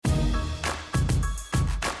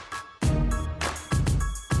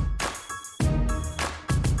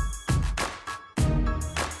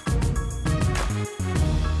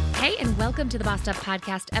Welcome to the Bossed Up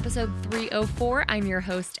Podcast, episode 304. I'm your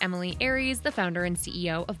host, Emily Aries, the founder and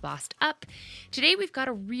CEO of Bossed Up. Today, we've got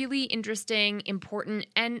a really interesting, important,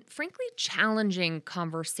 and frankly challenging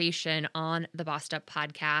conversation on the Bossed Up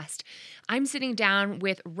Podcast. I'm sitting down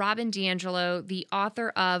with Robin DiAngelo, the author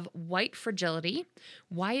of White Fragility,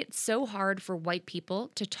 Why It's So Hard for White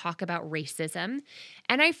People to Talk About Racism.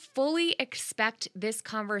 And I fully expect this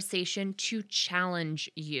conversation to challenge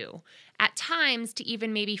you, at times to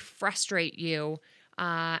even maybe frustrate you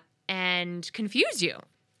and confuse you.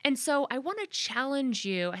 And so I want to challenge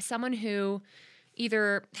you as someone who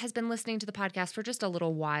either has been listening to the podcast for just a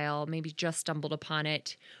little while, maybe just stumbled upon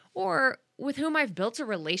it, or with whom I've built a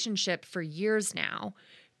relationship for years now,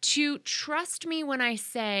 to trust me when I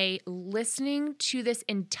say listening to this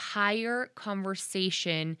entire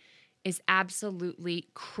conversation is absolutely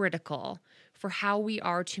critical for how we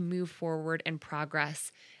are to move forward and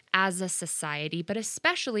progress as a society, but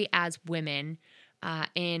especially as women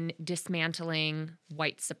in dismantling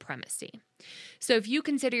white supremacy. So if you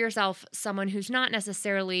consider yourself someone who's not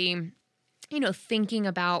necessarily, thinking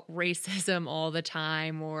about racism all the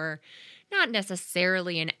time, or not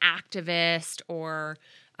necessarily an activist or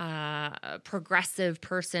a progressive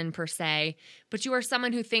person per se, but you are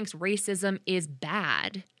someone who thinks racism is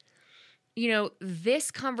bad,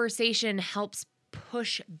 this conversation helps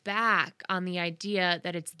push back on the idea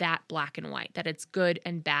that it's that black and white, that it's good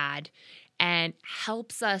and bad, and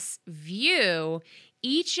helps us view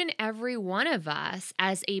each and every one of us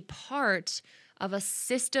as a part of a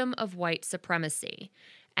system of white supremacy.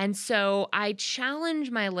 And so I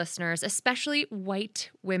challenge my listeners, especially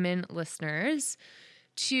white women listeners,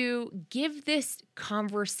 to give this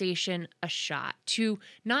conversation a shot, to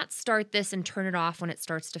not start this and turn it off when it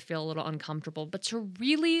starts to feel a little uncomfortable, but to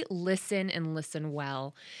really listen and listen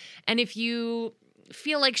well. And if you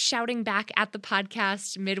feel like shouting back at the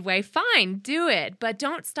podcast midway, fine, do it, but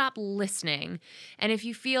don't stop listening. And if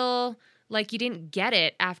you feel like you didn't get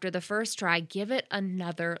it after the first try, give it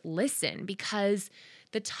another listen, because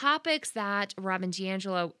the topics that Robin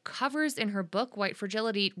DiAngelo covers in her book, White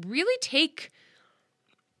Fragility, really take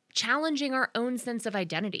challenging our own sense of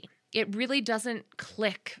identity. It really doesn't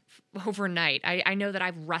click overnight. I know that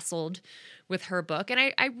I've wrestled with her book, and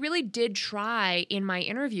I really did try in my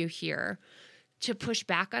interview here to push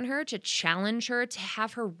back on her, to challenge her, to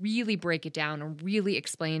have her really break it down and really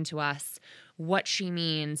explain to us what she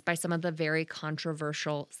means by some of the very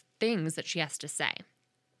controversial things that she has to say.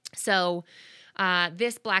 So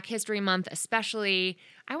this Black History Month especially,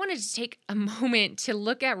 I wanted to take a moment to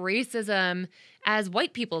look at racism as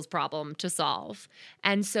white people's problem to solve.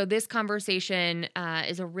 And so this conversation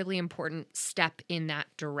is a really important step in that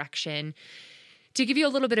direction. To give you a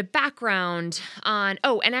little bit of background on,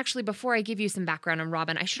 and actually before I give you some background on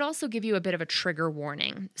Robin, I should also give you a bit of a trigger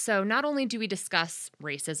warning. So not only do we discuss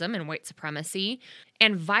racism and white supremacy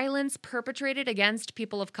and violence perpetrated against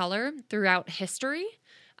people of color throughout history,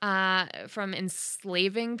 from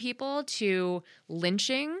enslaving people to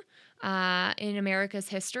lynching in America's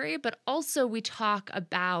history, but also we talk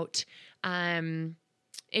about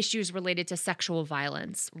issues related to sexual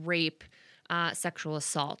violence, rape, sexual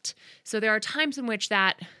assault. So there are times in which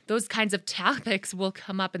those kinds of topics will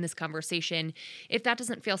come up in this conversation. If that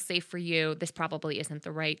doesn't feel safe for you, this probably isn't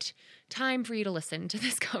the right time for you to listen to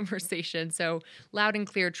this conversation. So loud and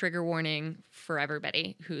clear trigger warning for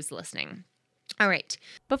everybody who's listening. All right.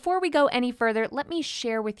 Before we go any further, let me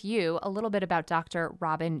share with you a little bit about Dr.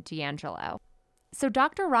 Robin DiAngelo. So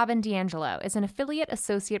Dr. Robin DiAngelo is an affiliate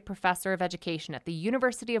associate professor of education at the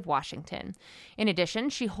University of Washington. In addition,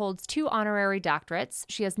 she holds 2 honorary doctorates.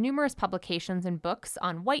 She has numerous publications and books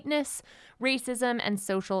on whiteness, racism, and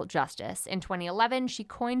social justice. In 2011, she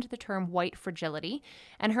coined the term white fragility,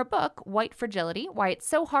 and her book, White Fragility, Why It's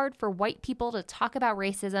So Hard for White People to Talk About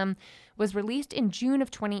Racism, was released in June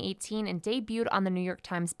of 2018 and debuted on the New York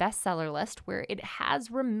Times bestseller list, where it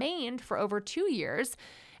has remained for over 2 years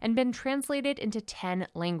and been translated into 10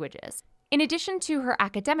 languages. In addition to her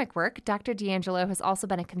academic work, Dr. DiAngelo has also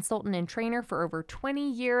been a consultant and trainer for over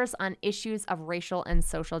 20 years on issues of racial and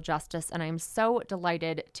social justice, and I'm so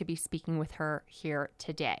delighted to be speaking with her here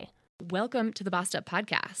today. Welcome to the Bossed Up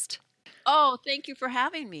Podcast. Oh, thank you for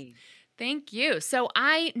having me. Thank you. So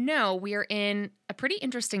I know we are in a pretty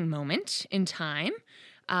interesting moment in time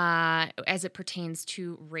as it pertains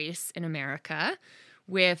to race in America,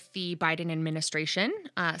 with the Biden administration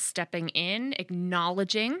stepping in,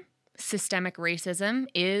 acknowledging systemic racism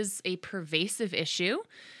is a pervasive issue.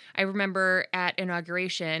 I remember at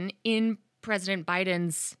inauguration, in President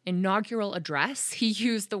Biden's inaugural address, he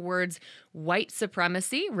used the words white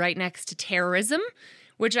supremacy right next to terrorism,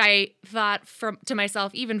 which I thought to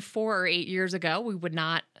myself, even 4 or 8 years ago, we would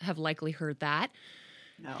not have likely heard that.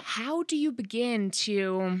 No. How do you begin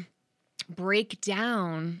to break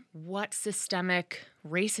down what systemic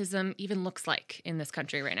racism even looks like in this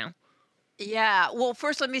country right now? Yeah. Well,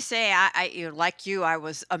 first, let me say, like you, I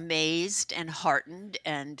was amazed and heartened,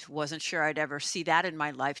 and wasn't sure I'd ever see that in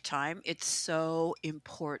my lifetime. It's so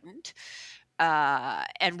important,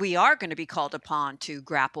 and we are going to be called upon to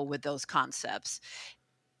grapple with those concepts.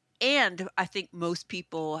 And I think most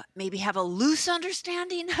people maybe have a loose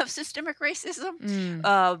understanding of systemic racism,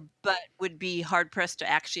 Mm, but would be hard pressed to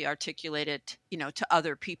actually articulate it, to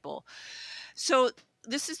other people. So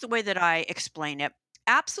this is the way that I explain it.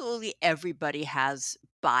 Absolutely everybody has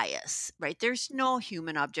bias, right? There's no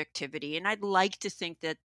human objectivity. And I'd like to think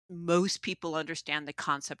that most people understand the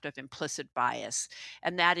concept of implicit bias.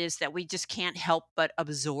 And that is that we just can't help but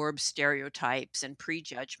absorb stereotypes and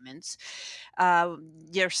prejudgments.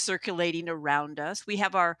 They're circulating around us. We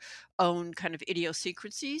have our own kind of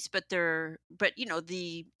idiosyncrasies, but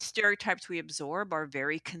the stereotypes we absorb are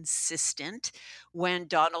very consistent. When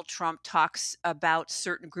Donald Trump talks about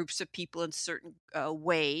certain groups of people in certain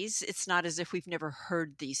ways, it's not as if we've never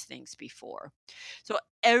heard these things before. So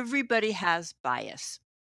everybody has bias,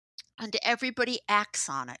 and everybody acts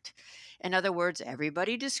on it. In other words,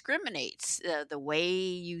 everybody discriminates. The way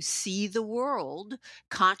you see the world,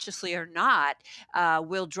 consciously or not,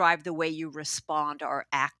 will drive the way you respond or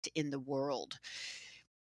act in the world.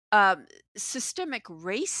 Um, Systemic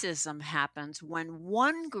racism happens when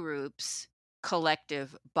one group's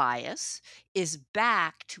collective bias is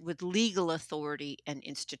backed with legal authority and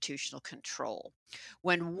institutional control.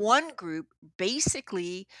 When one group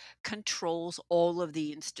basically controls all of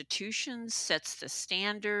the institutions, sets the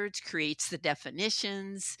standards, creates the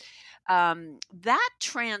definitions, that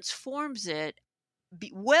transforms it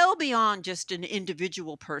well beyond just an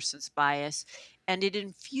individual person's bias, and it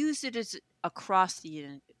infuses it across the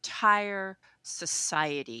entire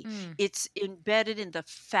society. mm. It's embedded in the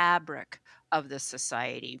fabric of the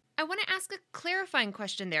society. I want to ask a clarifying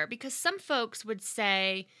question there because some folks would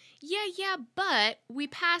say, yeah, but we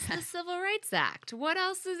passed the Civil Rights Act. What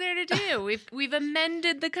else is there to do? We've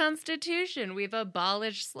amended the Constitution. We've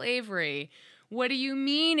abolished slavery. What do you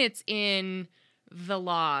mean it's in the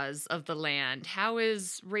laws of the land? How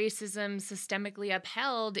is racism systemically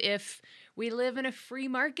upheld if we live in a free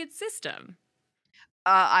market system?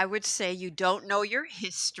 I would say you don't know your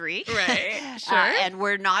history, Right. Sure. and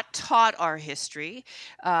we're not taught our history,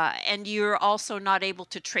 and you're also not able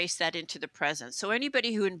to trace that into the present. So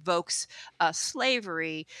anybody who invokes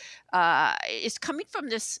slavery is coming from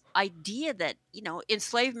this idea that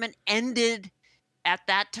enslavement ended at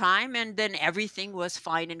that time and then everything was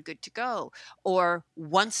fine and good to go, or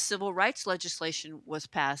once civil rights legislation was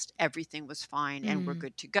passed, everything was fine and we're Mm,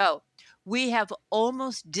 good to go. We have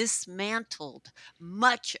almost dismantled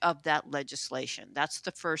much of that legislation. That's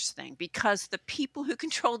the first thing, because the people who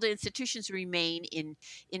control the institutions remain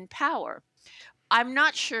in power. I'm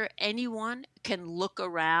not sure anyone can look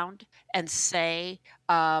around and say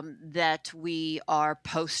that we are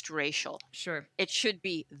post-racial. sure. It should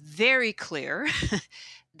be very clear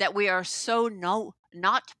that we are so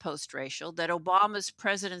not post-racial, that Obama's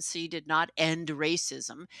presidency did not end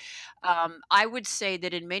racism. I would say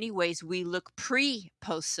that in many ways we look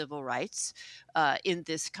post civil rights in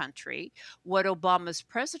this country. What Obama's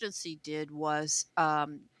presidency did was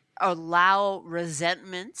allow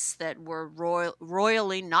resentments that were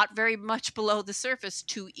roiling not very much below the surface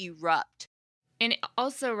to erupt. And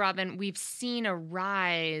also, Robin, we've seen a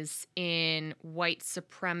rise in white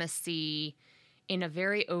supremacy in a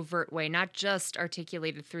very overt way, not just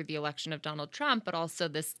articulated through the election of Donald Trump, but also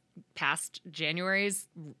this past January's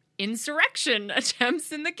insurrection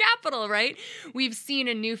attempts in the Capitol, right? We've seen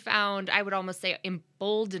a newfound, I would almost say,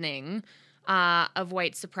 emboldening of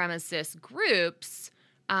white supremacist groups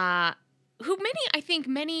who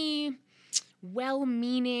many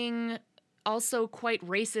well-meaning, also quite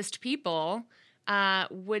racist people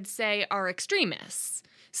would say are extremists.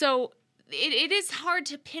 So it is hard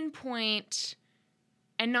to pinpoint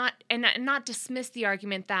and not dismiss the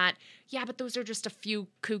argument that, yeah, but those are just a few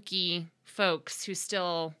kooky folks who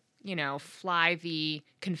still, fly the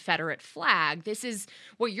Confederate flag. This is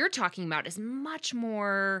what you're talking about is much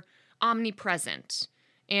more omnipresent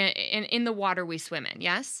and in the water we swim in.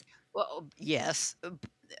 Yes. Well, yes.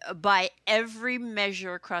 By every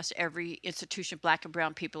measure across every institution, black and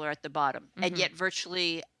brown people are at the bottom, and yet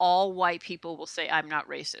virtually all white people will say, "I'm not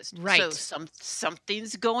racist." So Right.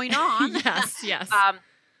 something's going on. Yes. Yes.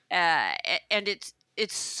 And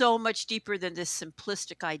it's so much deeper than this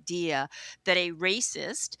simplistic idea that a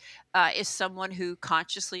racist is someone who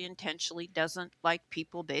consciously, intentionally doesn't like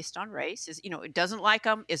people based on race, is, doesn't like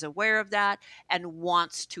them, is aware of that, and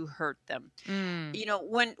wants to hurt them.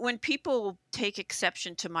 Mm. When people take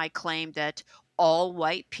exception to my claim that all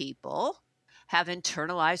white people have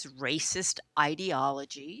internalized racist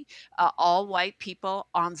ideology, all white people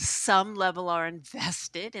on some level are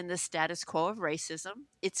invested in the status quo of racism.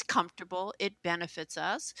 It's comfortable, it benefits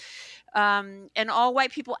us, and all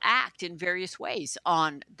white people act in various ways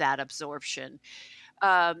on that absorption.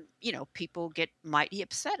 People get mighty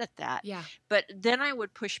upset at that. Yeah. But then I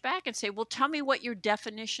would push back and say, well, tell me what your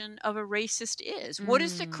definition of a racist is. What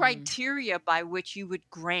is the Mm. criteria by which you would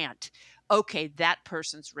grant, okay, that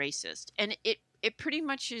person's racist? And it pretty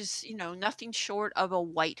much is, nothing short of a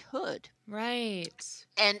white hood. Right.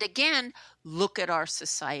 And again, look at our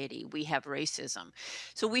society. We have racism.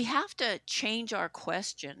 So we have to change our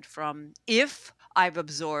question from if I've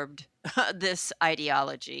absorbed this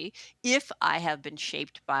ideology, if I have been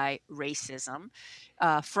shaped by racism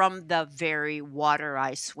from the very water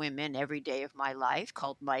I swim in every day of my life,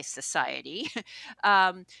 called my society,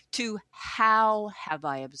 to how have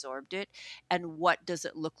I absorbed it and what does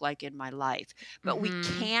it look like in my life? But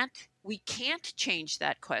Mm-hmm. we can't change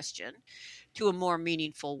that question to a more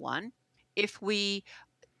meaningful one if we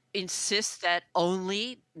insist that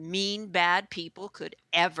only mean, bad people could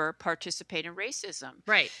ever participate in racism.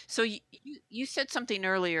 Right. So you said something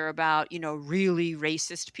earlier about, really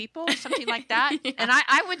racist people or something like that. Yeah. And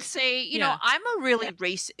I would say, Yeah. I'm a really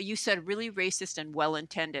you said really racist and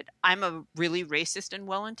well-intended. I'm a really racist and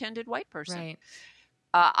well-intended white person. Right.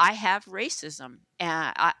 I have racism.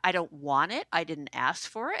 I don't want it. I didn't ask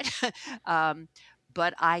for it. um,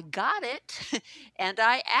 but I got it and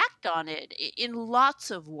I act on it in lots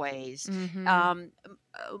of ways. Mm-hmm.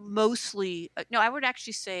 Mostly, no, I would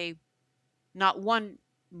actually say not one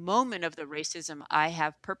moment of the racism I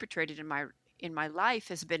have perpetrated in my life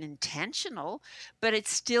has been intentional, but it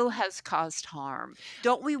still has caused harm.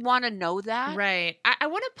 Don't we want to know that? Right. I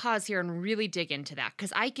want to pause here and really dig into that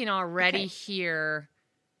because I can already Okay. hear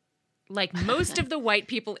like most of the white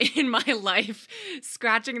people in my life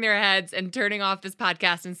scratching their heads and turning off this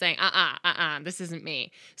podcast and saying, this isn't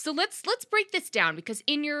me. So let's break this down because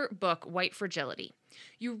in your book, White Fragility,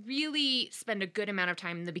 you really spend a good amount of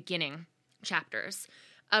time in the beginning chapters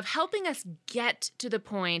of helping us get to the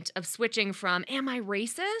point of switching from am I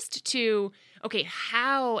racist to, okay,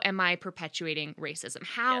 how am I perpetuating racism?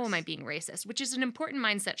 How am I Yes. being racist? Which is an important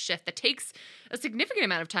mindset shift that takes a significant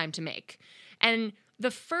amount of time to make. And the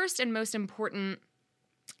first and most important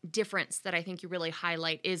difference that I think you really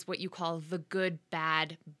highlight is what you call the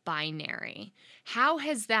good-bad binary. How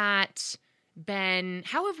has that been,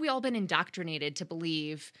 how have we all been indoctrinated to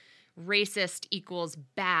believe racist equals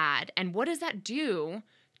bad? And what does that do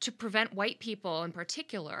to prevent white people in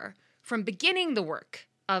particular from beginning the work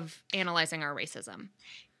of analyzing our racism?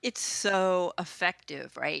 It's so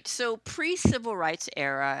effective, right? So pre-civil rights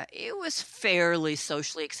era, it was fairly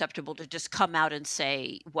socially acceptable to just come out and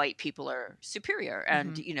say white people are superior,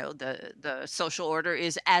 and Mm-hmm. the social order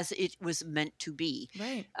is as it was meant to be.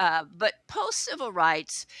 Right. But post-civil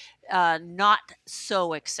rights, not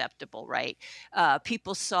so acceptable, right?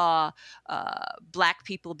 People saw black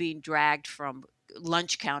people being dragged from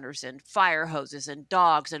lunch counters and fire hoses and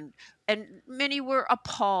dogs, and many were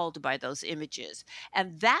appalled by those images,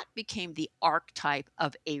 and that became the archetype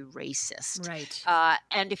of a racist. Right.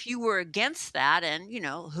 And if you were against that, and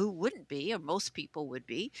who wouldn't be, or most people would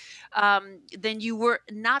be, then you were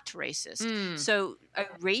not racist. Mm. So a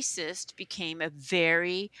racist became a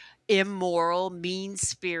very immoral,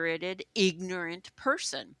 mean-spirited, ignorant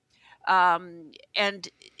person. And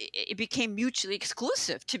it became mutually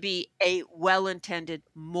exclusive to be a well-intended,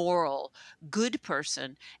 moral, good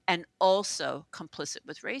person and also complicit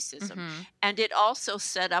with racism. Mm-hmm. And it also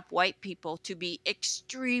set up white people to be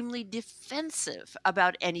extremely defensive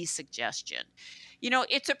about any suggestion.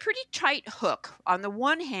 It's a pretty tight hook. On the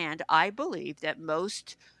one hand, I believe that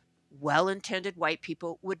most well-intended white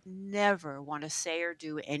people would never want to say or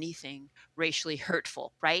do anything racially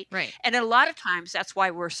hurtful, right? Right. And a lot of times that's why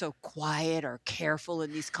we're so quiet or careful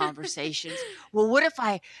in these conversations. Well, what if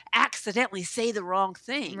I accidentally say the wrong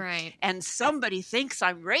thing Right. and somebody thinks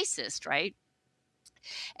I'm racist, right?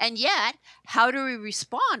 And yet, how do we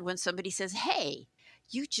respond when somebody says, "Hey,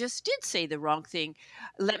 you just did say the wrong thing.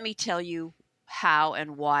 Let me tell you how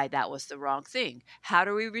and why that was the wrong thing." How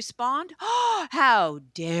do we respond? "Oh, how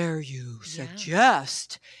dare you Yeah.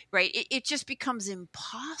 suggest?" Right? It just becomes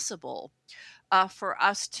impossible for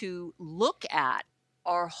us to look at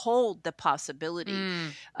or hold the possibility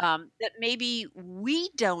Mm. that maybe we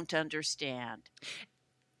don't understand.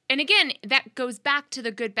 And again, that goes back to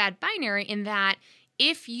the good bad binary in that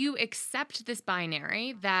if you accept this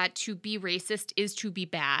binary that to be racist is to be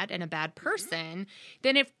bad and a bad Mhm. person,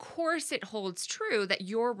 then of course it holds true that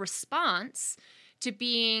your response to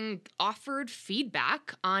being offered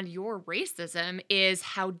feedback on your racism is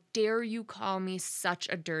how dare you call me such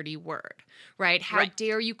a dirty word, right? How Right.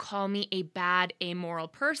 dare you call me a bad, amoral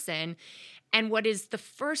person? And what is the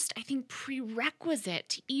first, I think, prerequisite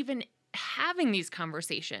to even having these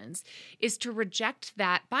conversations is to reject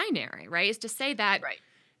that binary, right? Is to say that Right.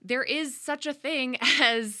 there is such a thing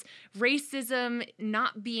as racism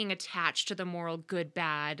not being attached to the moral good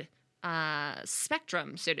bad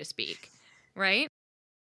spectrum, so to speak, right?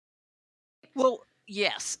 Well,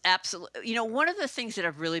 yes, absolutely. One of the things that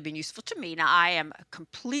have really been useful to me, now I am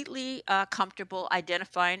completely comfortable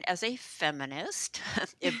identifying as a feminist.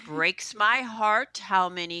 It breaks my heart how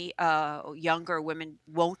many younger women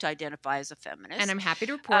won't identify as a And feminist. I'm happy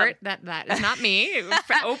to report Um, that that is not me.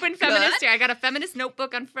 Open Good. feminist. I got a feminist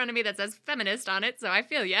notebook in front of me that says feminist on it, so I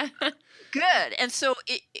feel ya. Good. And so,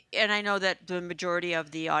 and I know that the majority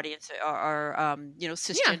of the audience are Yeah,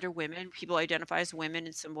 cisgender women. People identify as women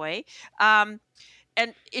in some way, um,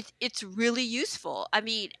 and it's really useful. I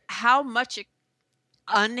mean, how much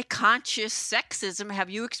unconscious sexism have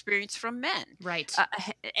you experienced from men? right.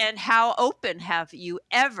 And how open have you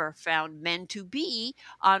ever found men to be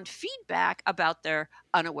on feedback about their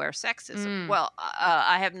unaware sexism? Mm. Well,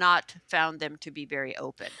 I have not found them to be very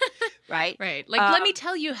open, right? Right. Like, let me Um,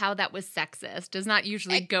 tell you how that was sexist does not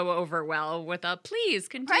usually go over well with a please right?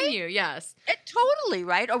 continue. Yes. Totally,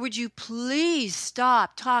 right? Or would you please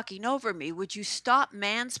stop talking over me? Would you stop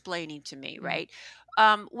mansplaining to me, Mm. right?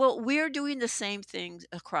 Well, we're doing the same things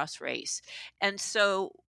across race. And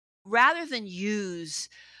so rather than use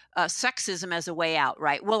sexism as a way out,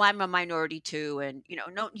 right? Well, I'm a minority too. And,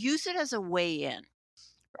 no, use it as a way in,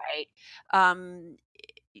 right? Um,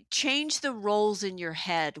 Change the roles in your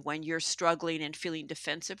head when you're struggling and feeling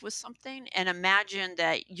defensive with something, and imagine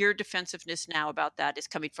that your defensiveness now about that is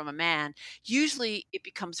coming from a man. Usually it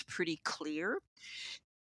becomes pretty clear.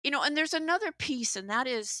 And there's another piece, and that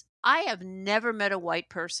is I have never met a white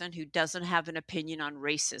person who doesn't have an opinion on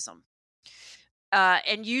racism.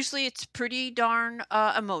 And usually it's pretty darn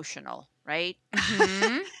emotional, right?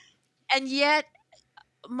 Hmm. And yet,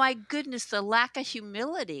 my goodness, the lack of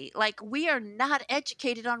humility. Like, we are not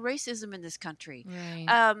educated on racism in this country.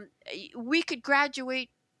 Right. We could graduate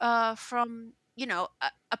from,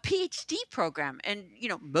 a PhD program. And,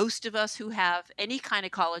 most of us who have any kind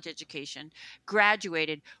of college education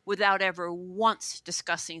graduated without ever once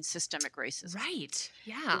discussing systemic racism. Right.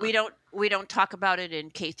 Yeah. We don't talk about it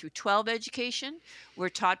in K through 12 education. We're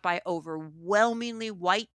taught by overwhelmingly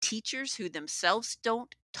white teachers who themselves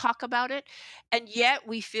don't talk about it. And yet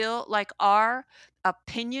we feel like our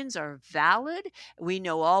opinions are valid. We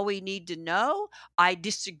know all we need to know. I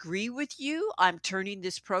disagree with you. I'm turning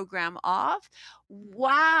this program off.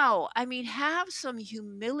 Wow. I mean, have some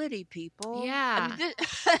humility, people. I mean,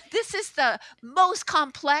 Yeah. this is the most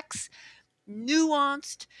complex,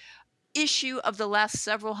 nuanced issue of the last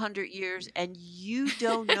several hundred years, and you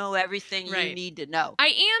don't know everything you Right. need to know. I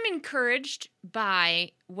am encouraged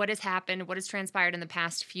by what has happened, what has transpired in the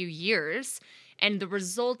past few years, and the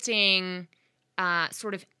resulting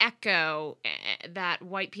sort of echo that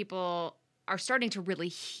white people are starting to really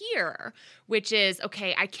hear, which is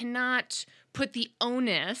okay, I cannot put the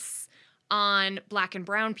onus on black and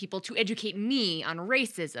brown people to educate me on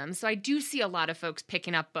racism. So I do see a lot of folks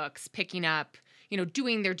picking up books, picking up,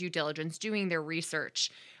 doing their due diligence, doing their research.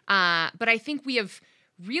 But I think we have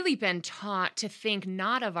really been taught to think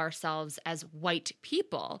not of ourselves as white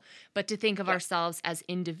people, but to think of Yep. ourselves as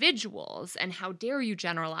individuals. And how dare you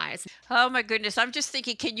generalize? Oh my goodness. I'm just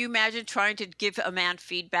thinking, can you imagine trying to give a man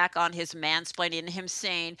feedback on his mansplaining and him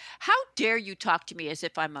saying, how dare you talk to me as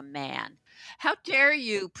if I'm a man? How dare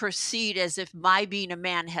you proceed as if my being a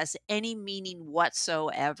man has any meaning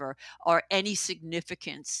whatsoever or any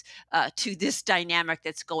significance to this dynamic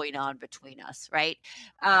that's going on between us, right?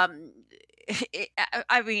 Um,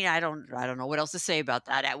 I mean, I don't know what else to say about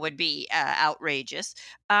that. That would be outrageous.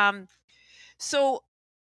 Um, so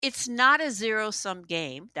it's not a zero sum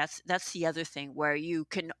game. That's the other thing where you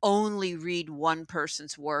can only read one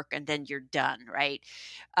person's work and then you're done, right?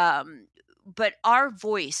 But our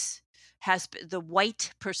voice the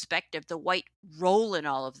white perspective, the white role in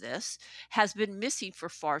all of this has been missing for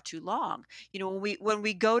far too long. When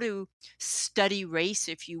we go to study race,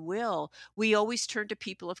 if you will, we always turn to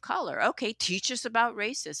people of color. Okay, teach us about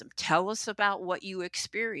racism. Tell us about what you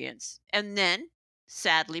experience. And then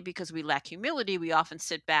sadly, because we lack humility, we often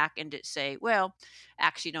sit back and say, well,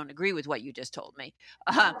 actually don't agree with what you just told me.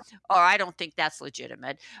 Uh, or I don't think that's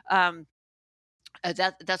legitimate. Um,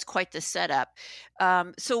 that's quite the setup.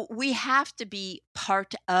 So we have to be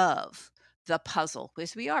part of the puzzle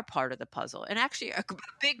because we are part of the puzzle and actually a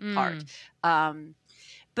big part. Mm. Um,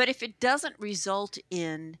 but if it doesn't result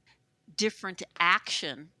in different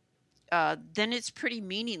action, then it's pretty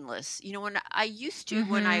meaningless. When I used to,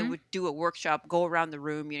 when I Mm-hmm. would do a workshop, go around the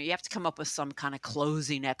room, you have to come up with some kind of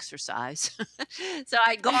closing exercise. So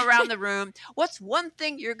I'd go around the room. What's one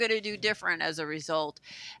thing you're going to do different as a result?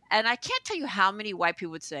 And I can't tell you how many white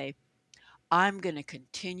people would say, I'm going to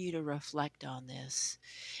continue to reflect on this.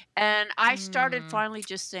 And I started Mm. finally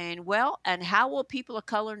just saying, well, and how will people of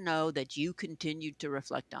color know that you continued to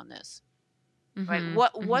reflect on this? Right. Mm-hmm.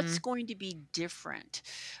 What's Mm-hmm. going to be different?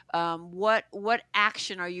 What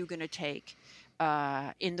action are you going to take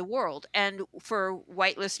in the world? And for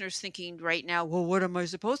white listeners thinking right now, well, what am I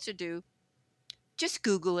supposed to do? Just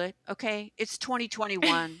Google it. Okay. It's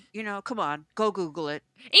 2021. Come on, go Google it.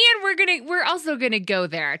 And we're also gonna go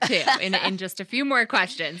there too in just a few more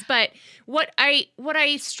questions. But what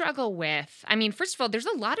I struggle with, I mean, first of all, there's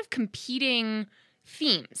a lot of competing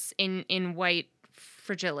themes in white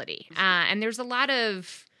fragility, Mhm. and there's a lot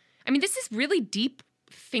of, I mean, this is really deep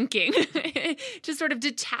thinking to sort of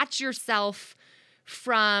detach yourself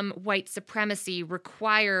from white supremacy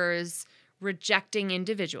requires rejecting Yep.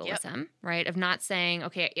 individualism, right? Of not saying,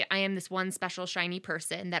 okay, I am this one special shiny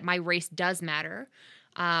person, that my race does matter.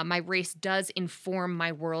 My race does inform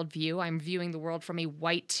my worldview. I'm viewing the world from a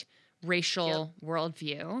white Yep. racial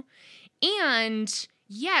worldview. And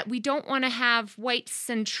yet we don't want to have white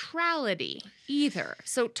centrality either.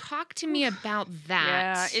 So talk to me about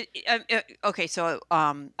Yeah. that. Okay. So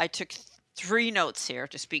I took three notes here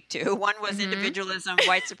to speak to. One was Mm-hmm. individualism,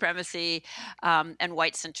 white supremacy, and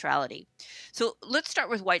white centrality. So let's start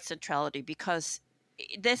with white centrality because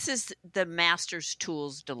this is the master's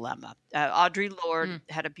tools dilemma. Audre Lorde Mm.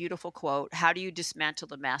 had a beautiful quote: "How do you dismantle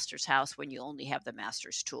the master's house when you only have the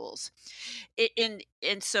master's tools?"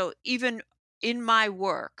 And so even in my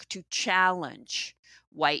work to challenge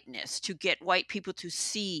whiteness, to get white people to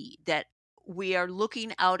see that we are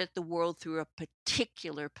looking out at the world through a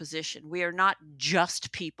particular position. We are not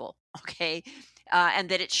just people, okay? And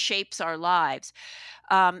that it shapes our lives.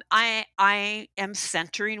 I am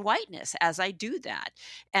centering whiteness as I do that,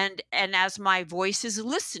 and as my voice is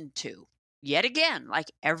listened to. Yet again,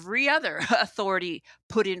 like every other authority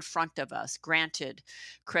put in front of us, granted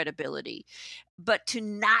credibility, but to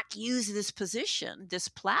not use this position, this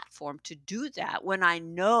platform to do that when I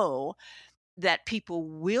know that people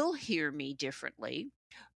will hear me differently,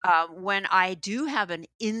 when I do have an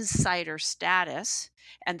insider status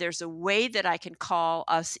and there's a way that I can call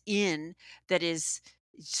us in that is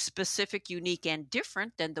specific, unique, and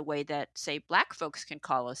different than the way that, say, Black folks can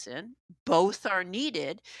call us in, both are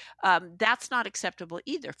needed. That's not acceptable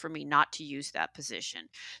either for me not to use that position.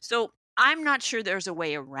 So I'm not sure there's a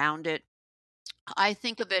way around it. I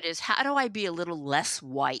think of it as how do I be a little less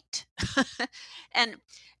white? and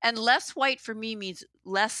and less white for me means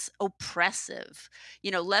less oppressive,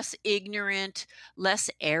 less ignorant, less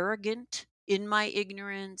arrogant in my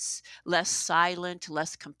ignorance, less silent,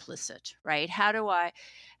 less complicit, right? How do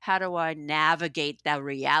I navigate the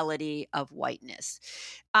reality of whiteness?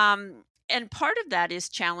 And part of that is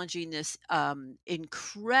challenging this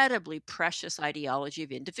incredibly precious ideology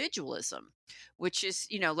of individualism, which is,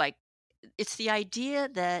 like it's the idea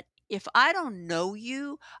that if I don't know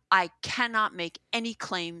you, I cannot make any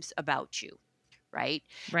claims about you, right?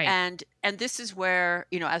 Right. And this is where,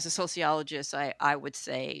 as a sociologist, I would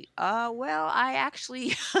say, well, I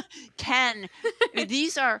actually can. I mean,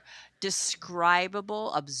 these are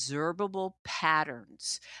describable, observable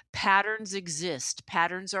patterns. Patterns exist.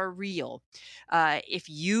 Patterns are real. If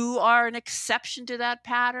you are an exception to that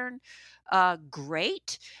pattern,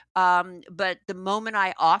 great. But the moment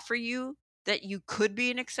I offer you that you could be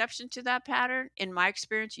an exception to that pattern, in my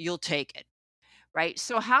experience, you'll take it. Right.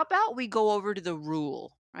 So, how about we go over to the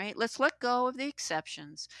rule, right? Let's let go of the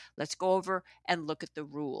exceptions. Let's go over and look at the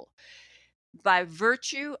rule. By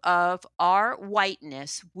virtue of our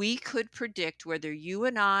whiteness, we could predict whether you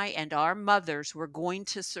and I and our mothers were going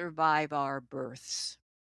to survive our births.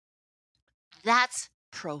 That's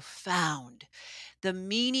profound. The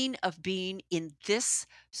meaning of being in this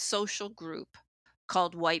social group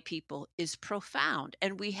called white people is profound,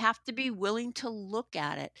 and we have to be willing to look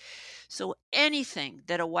at it. So anything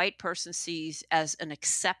that a white person sees as an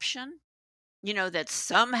exception, that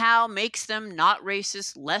somehow makes them not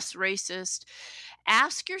racist, less racist,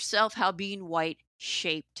 ask yourself how being white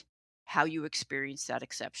shaped how you experience that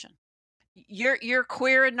exception. You're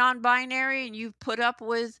queer and non-binary and you've put up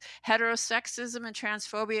with heterosexism and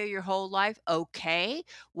transphobia your whole life. Okay.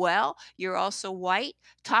 Well, you're also white.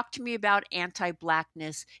 Talk to me about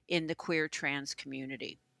anti-blackness in the queer trans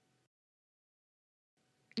community.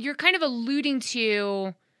 You're kind of alluding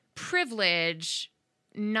to privilege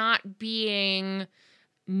not being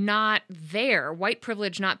not there, white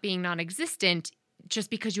privilege not being non-existent just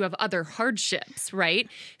because you have other hardships, right?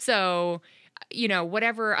 So,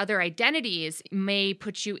 whatever other identities may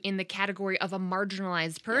put you in the category of a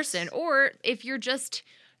marginalized person, Yes. or if you're just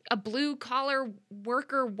a blue collar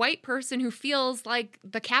worker white person who feels like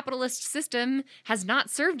the capitalist system has not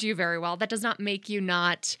served you very well, that does not make you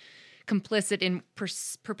not complicit in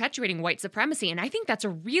perpetuating white supremacy. And I think that's a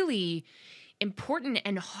really important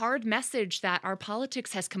and hard message that our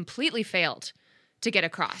politics has completely failed to get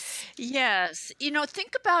across. Yes.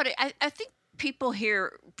 Think about it. I think people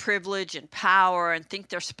hear privilege and power and think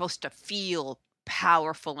they're supposed to feel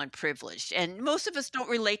powerful and privileged. And most of us don't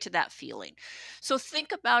relate to that feeling. So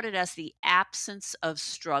think about it as the absence of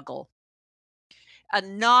struggle, a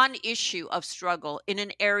non issue of struggle in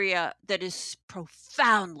an area that is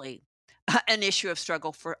profoundly an issue of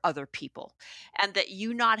struggle for other people. And that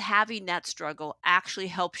you not having that struggle actually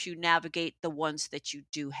helps you navigate the ones that you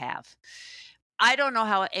do have. I don't know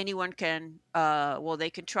how anyone can, well, they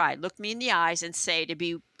can try. Look me in the eyes and say to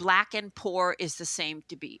be black and poor is the same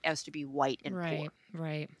as to be white and poor.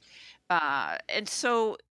 Right, right. And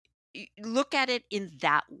so look at it in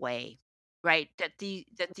that way, right? That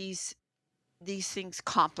these things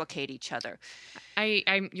complicate each other.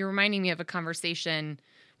 You're reminding me of a conversation.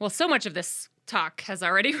 Well, so much of this talk has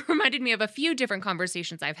already reminded me of a few different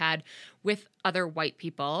conversations I've had with other white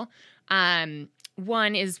people.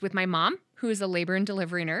 One is with my mom, who is a labor and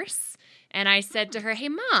delivery nurse. And I said to her, "Hey,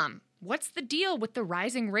 Mom, what's the deal with the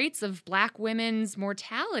rising rates of Black women's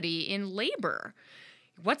mortality in labor?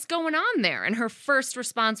 What's going on there?" And her first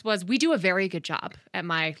response was, "We do a very good job at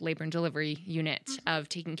my labor and delivery unit of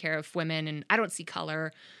taking care of women, and I don't see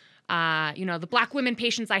color. The Black women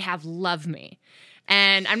patients I have love me."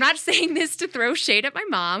 And I'm not saying this to throw shade at my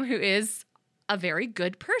mom, who is a very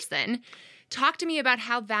good person. Talk to me about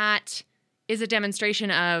how that is a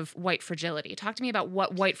demonstration of white fragility. Talk to me about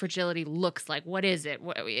what white fragility looks like. What is it?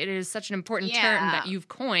 It is such an important term that you've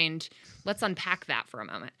coined. Let's unpack that for a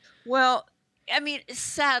moment. Well, I mean,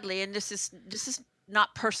 sadly, and this is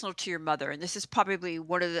not personal to your mother, and this is probably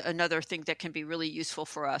another thing that can be really useful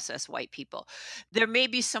for us as white people. There may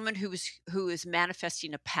be someone who is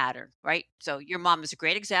manifesting a pattern, right? So your mom is a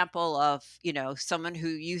great example of someone who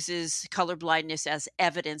uses colorblindness as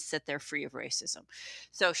evidence that they're free of racism.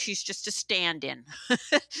 So she's just a stand-in,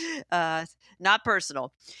 not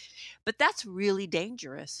personal. But that's really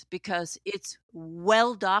dangerous because it's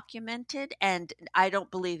well documented, and I don't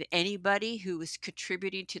believe anybody who is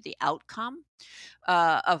contributing to the outcome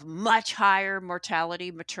of much higher mortality,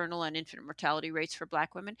 maternal and infant mortality rates for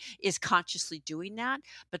Black women is consciously doing that.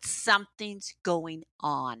 But something's going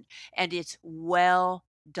on, and it's well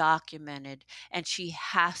documented, and she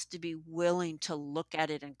has to be willing to look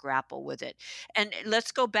at it and grapple with it. And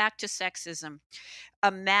let's go back to sexism.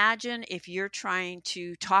 Imagine if you're trying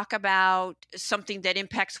to talk about something that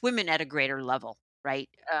impacts women at a greater level, right?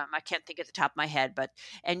 I can't think at the top of my head,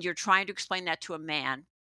 and you're trying to explain that to a man,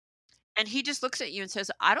 and he just looks at you and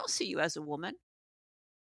says, "I don't see you as a woman.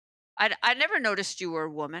 I never noticed you were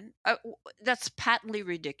a woman." That's patently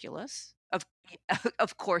ridiculous.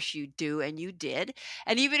 Of course you do, and you did.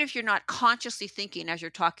 And even if you're not consciously thinking as you're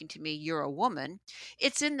talking to me, you're a woman,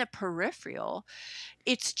 it's in the peripheral.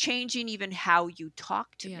 It's changing even how you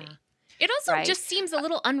talk to me, It also right? just seems a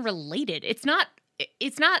little unrelated. It's not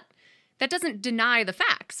that doesn't deny the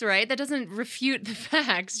facts, right? That doesn't refute the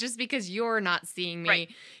facts. Just because you're not seeing me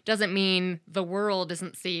Right. doesn't mean the world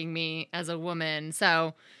isn't seeing me as a woman.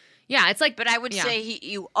 So, yeah, it's like, But I would yeah. say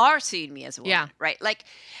you are seeing me as a woman, Yeah. right? Like,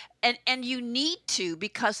 and you need to,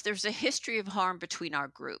 because there's a history of harm between our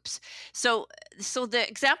groups. So the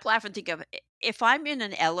example I often think of, if I'm in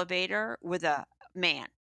an elevator with a man,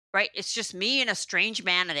 right? It's just me and a strange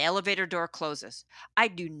man, and the elevator door closes. I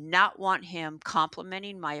do not want him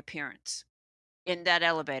complimenting my appearance in that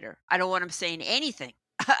elevator. I don't want him saying anything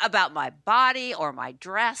about my body or my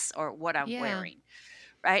dress or what I'm Yeah. wearing,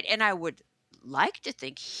 right? And I would like to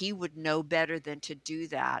think he would know better than to do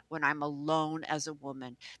that when I'm alone as a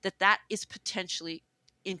woman, that is potentially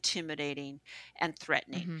intimidating and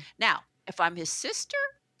threatening. Mhm. Now, if I'm his sister,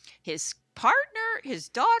 his partner, his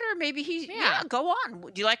daughter, maybe Yeah. go on.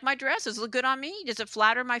 Do you like my dress? Does it look good on me? Does it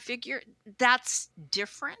flatter my figure? That's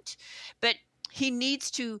different. But he needs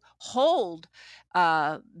to hold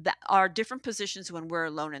our different positions when we're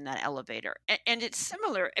alone in that elevator. And it's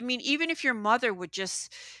similar. I mean, even if your mother would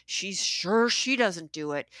just, she's sure she doesn't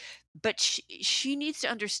do it, but she needs to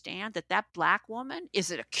understand that that Black woman is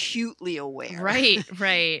acutely aware Right,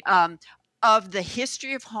 right, um, of the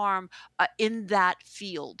history of harm in that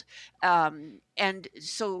field. And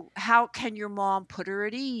so, how can your mom put her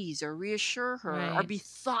at ease or reassure her or right. be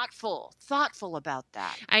thoughtful about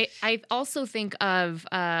that? I also think of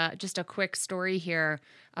just a quick story here.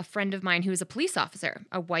 A friend of mine who's a police officer,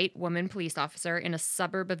 a white woman police officer in a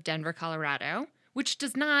suburb of Denver, Colorado, which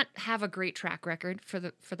does not have a great track record for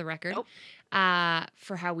the record, Nope.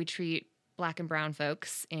 for how we treat Black and brown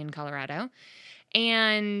folks in Colorado.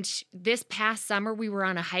 And this past summer, we were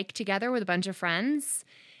on a hike together with a bunch of friends,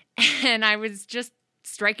 and I was just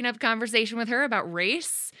striking up conversation with her about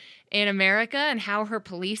race in America and how her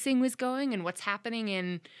policing was going and what's happening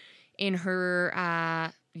in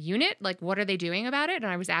her unit. Like, what are they doing about it?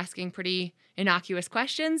 And I was asking pretty innocuous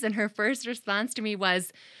questions, and her first response to me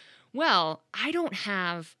was, well, I don't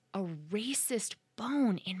have a racist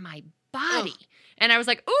bone in my body. Ugh. And I was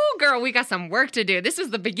like, ooh, girl, we got some work to do. This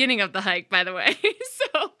was the beginning of the hike, by the way.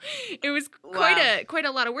 So it was Wow. quite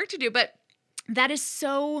a lot of work to do. But that is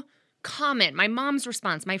so common. My mom's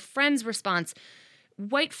response, my friend's response,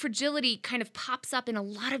 white fragility kind of pops up in a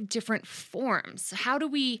lot of different forms. How do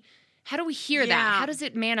we hear that? Yeah. How does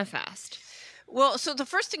it manifest? Well, so the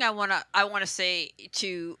first thing I wanna say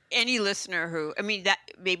to any listener who, I mean, that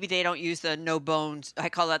maybe they don't use the no bones, I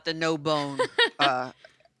call that the no bone uh,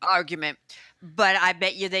 argument, but I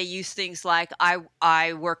bet you they use things like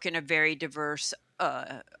I work in a very diverse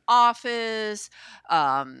office.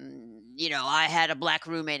 I had a Black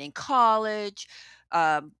roommate in college.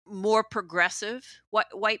 More progressive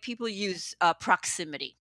white people use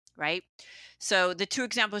proximity, right? So the two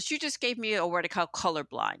examples you just gave me are what I call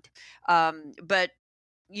colorblind. But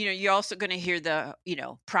you're also going to hear the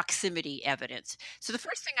proximity evidence. So the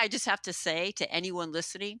first thing I just have to say to anyone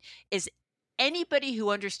listening is anybody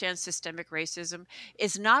who understands systemic racism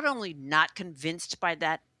is not only not convinced by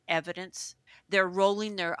that evidence, they're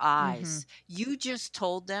rolling their Mm-hmm. eyes. You just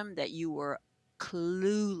told them that you were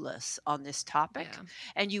clueless on this topic. Yeah.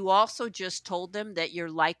 And you also just told them that you're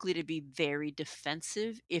likely to be very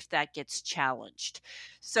defensive if that gets challenged.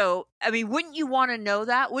 So, I mean, wouldn't you want to know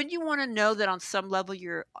that? Wouldn't you want to know that on some level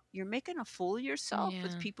you're making a fool of yourself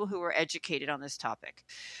with Yeah. people who are educated on this topic?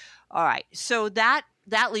 All right. So that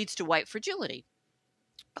leads to white fragility.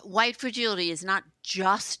 White fragility is not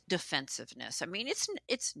just defensiveness. I mean,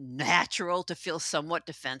 it's natural to feel somewhat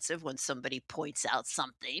defensive when somebody points out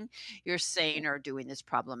something you're saying or doing that's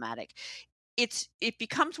problematic. It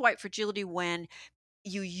becomes white fragility when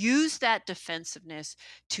you use that defensiveness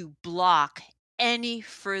to block any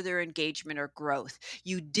further engagement or growth.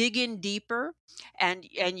 You dig in deeper and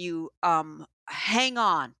you hang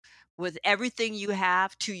on with everything you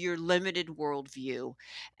have to your limited worldview.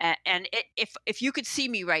 If you could see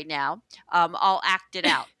me right now, I'll act it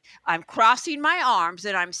out. I'm crossing my arms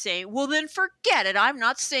and I'm saying, well, then forget it. I'm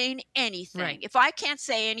not saying anything. Right. If I can't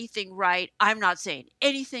say anything right, I'm not saying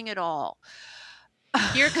anything at all.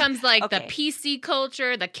 Here comes like the Okay. PC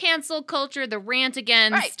culture, the cancel culture, the rant Right.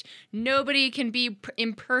 against nobody can be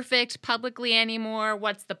imperfect publicly anymore.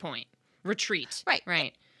 What's the point? Retreat. Right.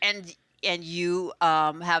 Right. And you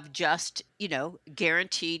have just,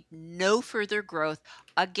 guaranteed no further growth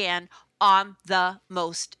again on the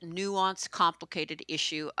most nuanced, complicated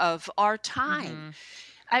issue of our time. Mm-hmm.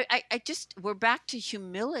 I just, we're back to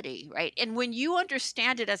humility, right? And when you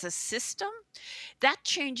understand it as a system, that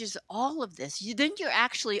changes all of this. Then you're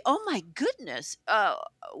actually, oh my goodness,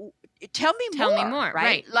 tell me Tell me more, more. right?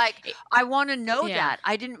 Right. Like, It- I want to know yeah. that.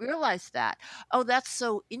 I didn't realize that. Oh, that's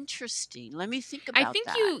so interesting. Let me think I about think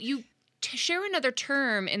that. you share another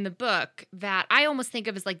term in the book that I almost think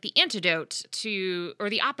of as like the antidote to, or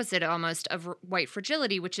the opposite almost of white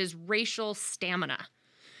fragility, which is racial stamina.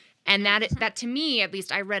 And Mhm. that to me, at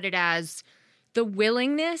least, I read it as the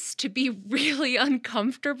willingness to be really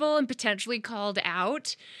uncomfortable and potentially called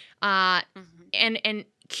out, uh, Mhm. and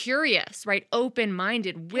curious, right?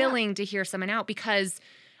 Open-minded, Yeah. willing to hear someone out, because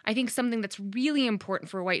I think something that's really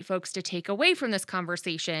important for white folks to take away from this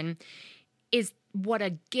conversation is what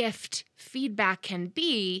a gift feedback can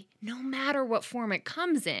be, no matter what form it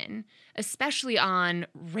comes in, especially on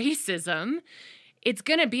racism. It's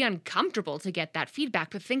going to be uncomfortable to get that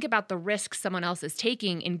feedback, but think about the risk someone else is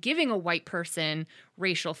taking in giving a white person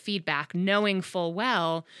racial feedback, knowing full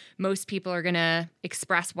well most people are going to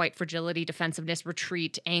express white fragility, defensiveness,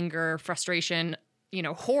 retreat, anger, frustration,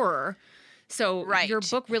 horror. So your Right.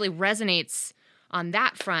 book really resonates on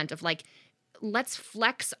that front of like, let's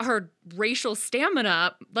flex our racial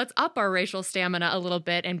stamina. Let's up our racial stamina a little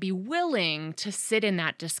bit and be willing to sit in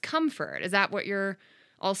that discomfort. Is that what you're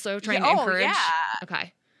also Yeah, trying to oh, yeah. encourage?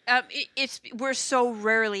 Okay. It's we're so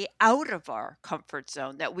rarely out of our comfort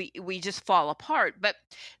zone that we just fall apart. But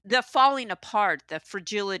the falling apart, the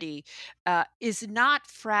fragility, is not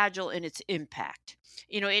fragile in its impact.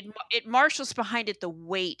 It marshals behind it the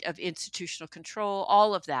weight of institutional control,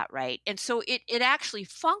 all of that, right? And so it actually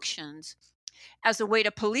functions as a way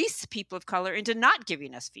to police people of color into not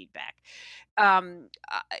giving us feedback.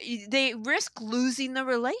 They risk losing the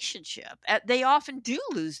relationship. They often do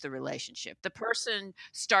lose the relationship. The person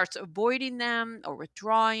starts avoiding them or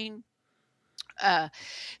withdrawing. Uh,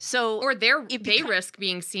 so Or it they becomes, risk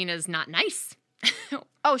being seen as not nice.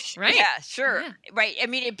 oh, Right? yeah, sure. Yeah. Right. I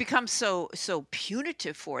mean, it becomes so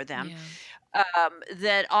punitive for them, Yeah.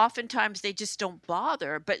 that oftentimes they just don't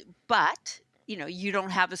bother. But you don't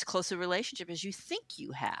have as close a relationship as you think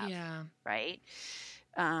you have. Yeah. Right.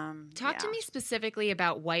 Talk to Yeah. me specifically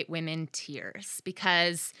about white women tears,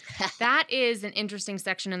 because that is an interesting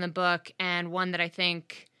section in the book, and one that I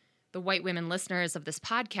think the white women listeners of this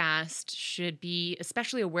podcast should be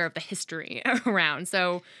especially aware of the history around.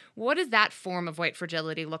 So what does that form of white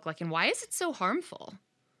fragility look like, and why is it so harmful?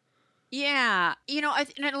 Yeah, and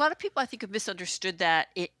a lot of people I think have misunderstood that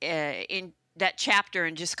in that chapter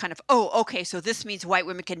and just kind of, oh, okay, so this means white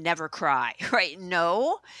women can never cry, right?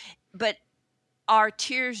 No, but our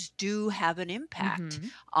tears do have an impact Mm-hmm.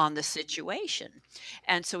 on the situation.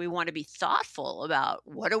 And so we want to be thoughtful about,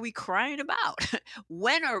 what are we crying about?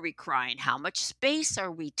 When are we crying? How much space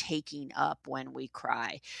are we taking up when we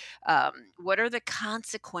cry? What are the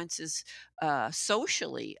consequences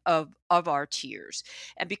socially of our tears?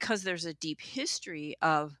 And because there's a deep history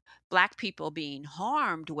of Black people being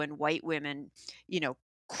harmed when white women, you know,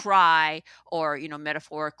 cry or,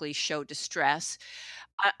 metaphorically show distress,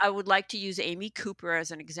 I would like to use Amy Cooper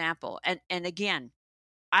as an example. And again,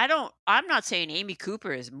 I'm not saying Amy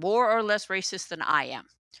Cooper is more or less racist than I am,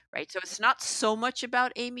 right? So it's not so much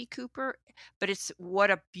about Amy Cooper, but it's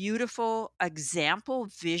what a beautiful example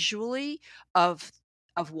visually of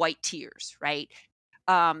white tears, right?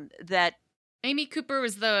 That Amy Cooper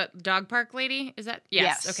was the dog park lady. Is that?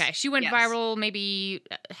 Yes. Yes. Okay. She went Yes. viral maybe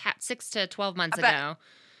 6 to 12 months About ago.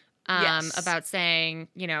 yes. About saying,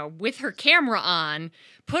 with her camera on,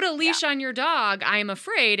 put a Yeah. leash on your dog. I'm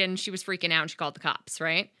afraid. And she was freaking out and she called the cops,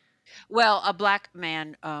 right? Well, a Black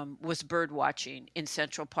man was bird watching in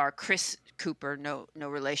Central Park. Chris Cooper, no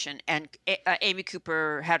relation, and Amy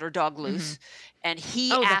Cooper had her dog Mm-hmm. loose, and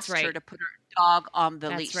he Oh, that's asked her right. to put her dog on the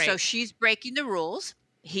That's leash. So right. she's breaking the rules.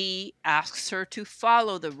 He asks her to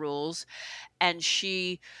follow the rules, and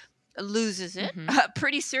she loses it Mm-hmm.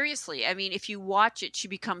 pretty seriously. I mean, if you watch it, she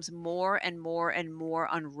becomes more and more and more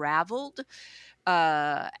unraveled,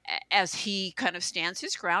 as he kind of stands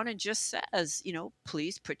his ground and just says,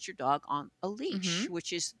 please put your dog on a Mm-hmm. leash,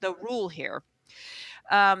 which is the rule here.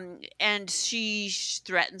 And she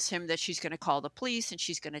threatens him that she's going to call the police and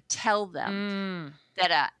she's going to tell them Mm.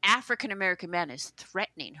 that a African American man is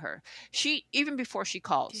threatening her. She even before she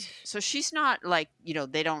calls, so she's not like,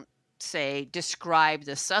 they don't say describe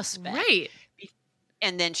the suspect. Right.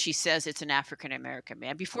 And then she says it's an African American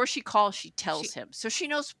man. Before she calls, she tells him. So she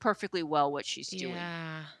knows perfectly well what she's doing.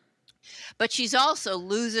 Yeah. But she's also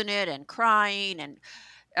losing it and crying. And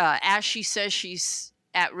as she says she's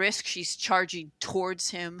at risk, she's charging towards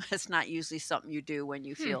him. That's not usually something you do when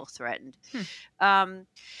you feel threatened. Um,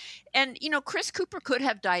 and, Chris Cooper could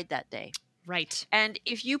have died that day. Right. And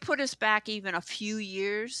if you put us back even a few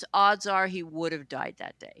years, odds are he would have died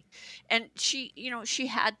that day. And she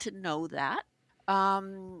had to know that.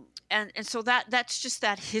 And so that's just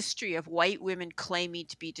that history of white women claiming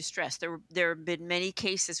to be distressed. There have been many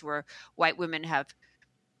cases where white women have,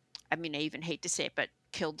 I mean, I even hate to say it, but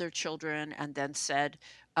killed their children and then said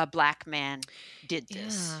a Black man did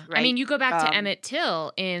this. Yeah. Right? I mean, you go back to Emmett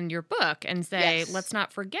Till in your book and say, Yes. let's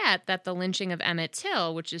not forget that the lynching of Emmett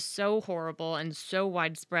Till, which is so horrible and so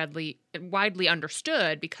widely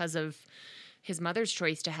understood because of his mother's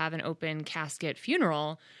choice to have an open casket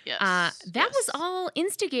funeral, Yes. that was all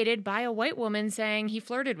instigated by a white woman saying he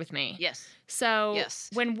flirted with me. Yes. So Yes.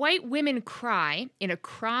 when white women cry in a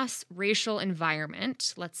cross-racial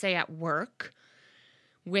environment, let's say at work,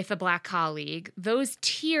 with a Black colleague, those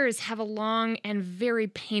tears have a long and very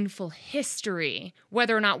painful history,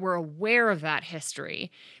 whether or not we're aware of that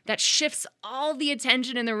history, that shifts all the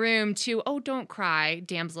attention in the room to, oh, don't cry,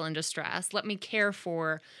 damsel in distress. Let me care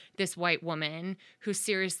for this white woman who's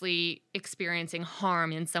seriously experiencing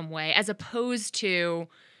harm in some way, as opposed to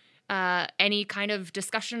any kind of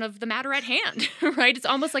discussion of the matter at hand, right? It's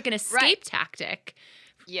almost like an Right. escape tactic.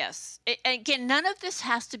 Yes. Again, none of this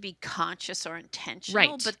has to be conscious or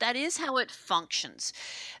intentional, Right. but that is how it functions.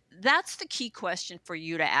 That's the key question for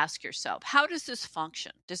you to ask yourself. How does this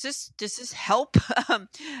function? Does this help um,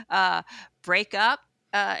 uh, break up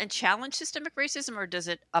and challenge systemic racism, or does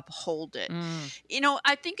it uphold it? Mm,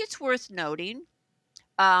 I think it's worth noting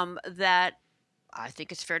that I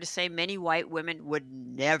think it's fair to say many white women would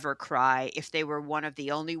never cry if they were one of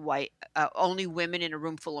the only women in a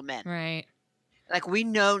room full of men. right. Like, we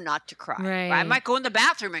know not to cry. I Right. might go in the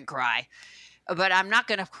bathroom and cry, but I'm not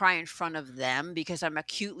gonna cry in front of them because I'm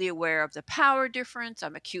acutely aware of the power difference.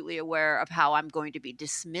 I'm acutely aware of how I'm going to be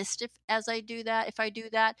dismissed if I do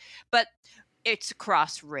that. But it's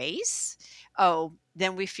across race. Oh,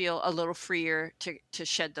 then we feel a little freer to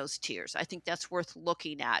shed those tears. I think that's worth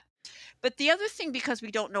looking at. But the other thing, because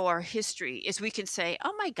we don't know our history, is we can say,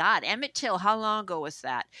 "Oh my God, Emmett Till, how long ago was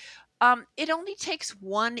that?" It only takes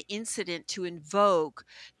one incident to invoke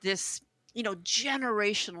this,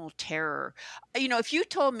 generational terror. If you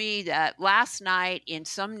told me that last night in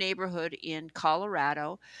some neighborhood in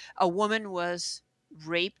Colorado, a woman was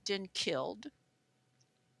raped and killed,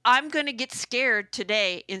 I'm gonna get scared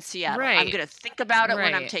today in Seattle. I'm Right. gonna think about it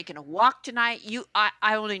when I'm Right. taking a walk tonight.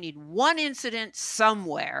 I only need one incident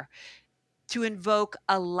somewhere to invoke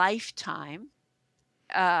a lifetime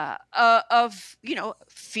of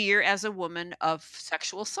fear as a woman of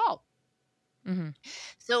sexual assault. Hmm.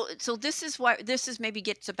 So this is why this is maybe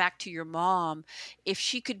gets back to your mom. If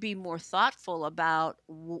she could be more thoughtful about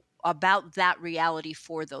that reality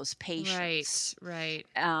for those Right. patients, Right.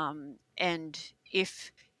 and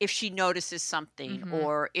if she notices something, Hmm.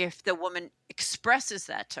 or if the woman expresses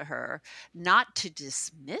that to her, not to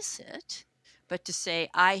dismiss it, but to say,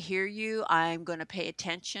 I hear you, I'm going to pay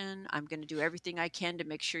attention, I'm going to do everything I can to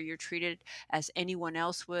make sure you're treated as anyone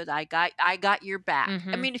else would. I got your back. I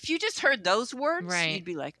Hmm. mean, if you just heard those words, Right. you'd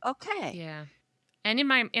be like, okay. Yeah. And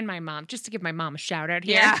in my mom, just to give my mom a shout out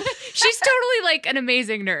here, Yeah. she's totally like an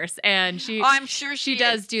amazing nurse, and Oh, I'm sure she she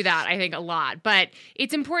does is. do that, I think, a lot. But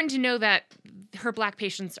it's important to know that her black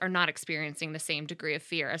patients are not experiencing the same degree of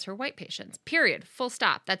fear as her white patients. Period. Full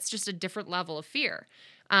stop. That's just a different level of fear,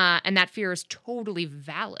 and that fear is totally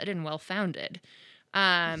valid and well founded.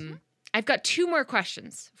 Mhm. I've got two more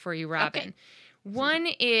questions for you, Okay. Robin. One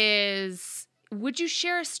is, would you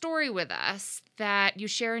share a story with us that you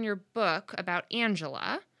share in your book about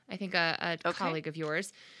Angela, I think a Okay. colleague of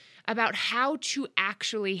yours, about how to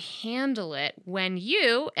actually handle it when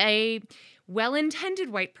you, a well intended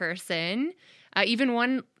white person, even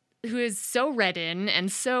one who is so read in and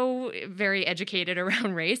so very educated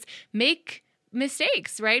around race, make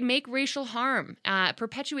mistakes, right? Make racial harm,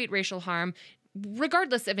 perpetuate racial harm,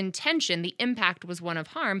 regardless of intention. The impact was one of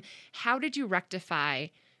harm. How did you rectify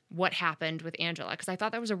what happened with Angela? Because I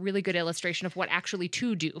thought that was a really good illustration of what actually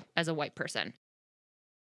to do as a white person.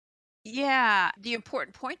 Yeah, the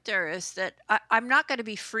important point there is that I'm not going to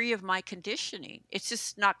be free of my conditioning. It's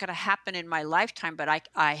just not going to happen in my lifetime, but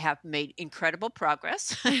I have made incredible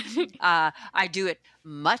progress. I do it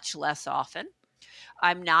much less often.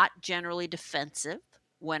 I'm not generally defensive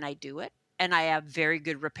when I do it, and I have very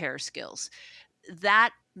good repair skills.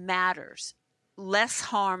 That matters. Less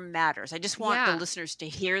harm matters. I just want the Yeah. listeners to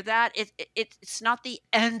hear that. It's not the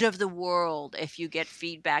end of the world if you get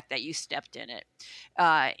feedback that you stepped in it.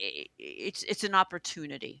 It's an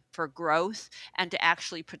opportunity for growth and to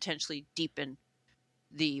actually potentially deepen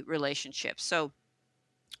the relationship. So,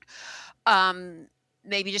 um,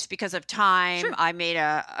 maybe just because of time, Sure. I made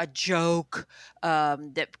a joke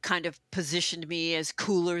that kind of positioned me as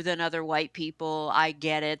cooler than other white people. I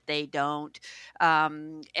get it, they don't.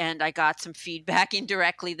 And I got some feedback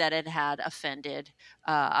indirectly that it had offended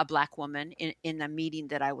a black woman in the meeting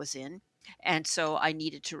that I was in. And so I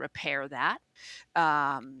needed to repair that.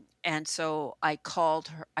 And so I called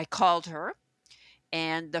her,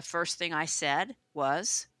 and the first thing I said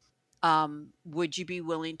was, would you be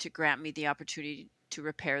willing to grant me the opportunity to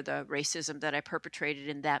repair the racism that I perpetrated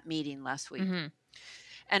in that meeting last week? Hmm.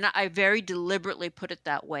 And I very deliberately put it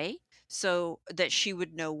that way so that she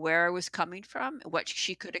would know where I was coming from, what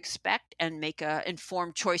she could expect, and make a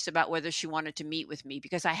informed choice about whether she wanted to meet with me,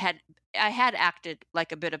 because I had acted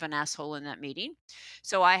like a bit of an asshole in that meeting.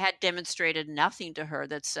 So I had demonstrated nothing to her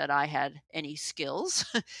that said I had any skills.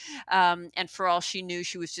 And for all she knew,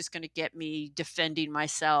 she was just going to get me defending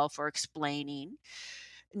myself or explaining.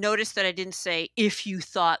 Notice that I didn't say, if you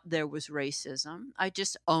thought there was racism. I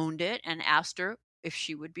just owned it and asked her if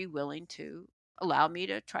she would be willing to allow me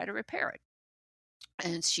to try to repair it.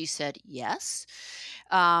 And she said yes.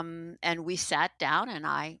 And we sat down, and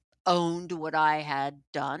I owned what I had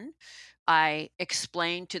done. I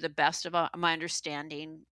explained to the best of my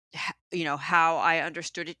understanding, how I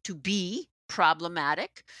understood it to be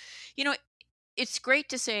problematic. You know, it's great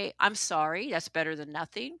to say, I'm sorry. That's better than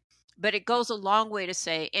nothing. But it goes a long way to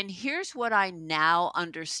say, and here's what I now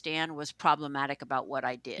understand was problematic about what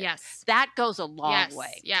I did. Yes. That goes a long Yes.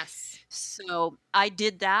 way. Yes. So I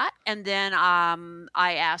did that. And then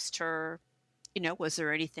I asked her, was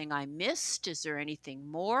there anything I missed? Is there anything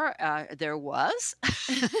more? There was.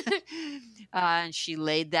 And she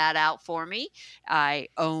laid that out for me. I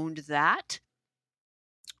owned that.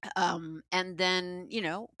 And then,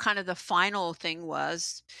 kind of the final thing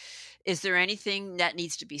was, is there anything that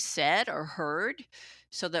needs to be said or heard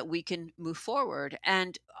so that we can move forward?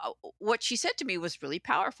 And what she said to me was really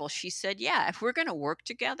powerful. She said, yeah, if we're going to work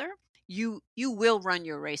together, you will run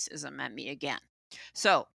your racism at me again.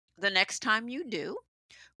 So the next time you do,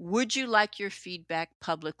 would you like your feedback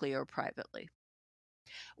publicly or privately?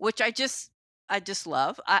 Which I just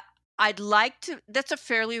love. I'd like to that's a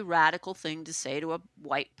fairly radical thing to say to a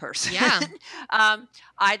white person. Yeah. um,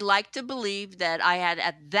 I'd like to believe that I had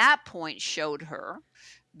at that point showed her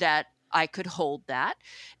that I could hold that.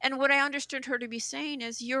 And what I understood her to be saying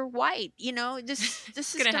is, you're white. This It's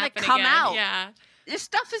is gonna going to happen come again. out. Yeah. This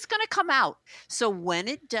stuff is going to come out. So when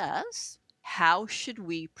it does, how should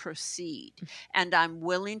we proceed? And I'm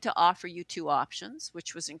willing to offer you two options,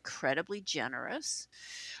 which was incredibly generous.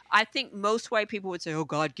 I think most white people would say, "Oh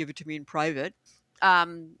God, give it to me in private."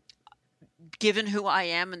 Um, Given who I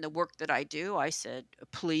am and the work that I do, I said,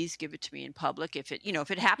 "Please give it to me in public. If it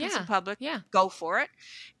happens in Yeah. public, Yeah. go for it."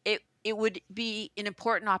 It would be an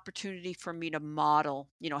important opportunity for me to model,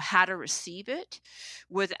 how to receive it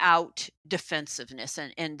without defensiveness,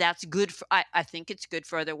 and that's good for. I think it's good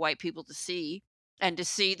for other white people to see. And to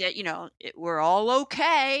see that, we're all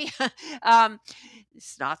okay. um,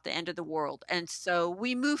 it's not the end of the world. And so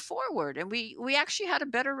we move forward, and we actually had a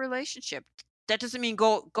better relationship. That doesn't mean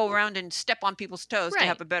go around and step on people's toes to Right.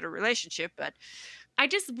 have a better relationship, but I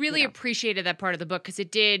just really appreciated that part of the book because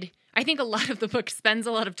it did. I think a lot of the book spends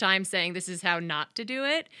a lot of time saying this is how not to do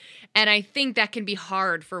it. And I think that can be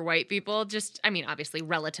hard for white people. Obviously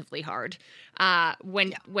relatively hard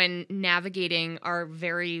when navigating our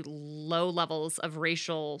very low levels of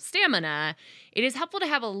racial stamina. It is helpful to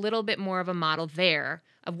have a little bit more of a model there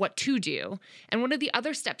of what to do. And one of the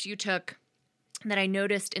other steps you took that I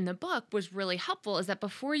noticed in the book was really helpful is that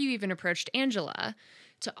before you even approached Angela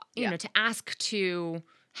to to ask to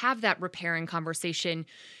have that repairing conversation,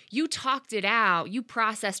 you talked it out, you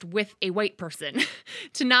processed with a white person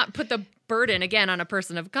to not put the burden again on a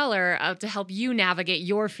person of color to help you navigate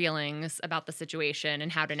your feelings about the situation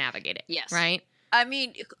and how to navigate it. Yes. Right? I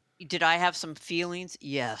mean, did I have some feelings?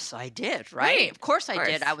 Yes, I did, right? Right. Of course I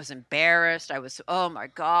did. I was embarrassed. I was, oh my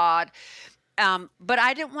God. But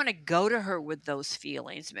I didn't want to go to her with those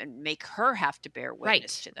feelings and make her have to bear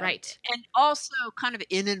witness to them. Right. And also kind of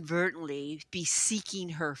inadvertently be seeking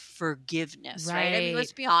her forgiveness, right? I mean,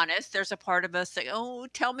 let's be honest. There's a part of us that, oh,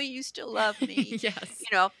 tell me you still love me. Yes.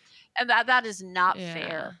 And that is not Yeah.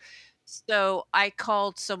 fair. So I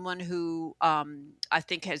called someone who I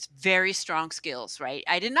think has very strong skills, right?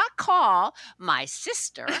 I did not call my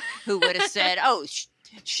sister who would have said, oh,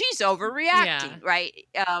 she's overreacting, right?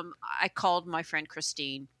 I called my friend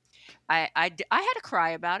Christine. I had to cry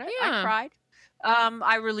about it. Yeah. I cried.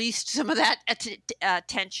 I released some of that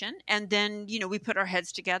tension, and then we put our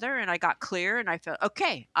heads together, and I got clear, and I felt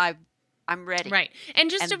okay. I'm ready. Right.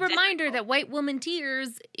 And just And a reminder that white woman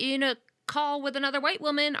tears in a call with another white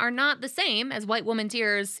woman are not the same as white woman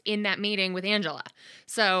tears in that meeting with Angela.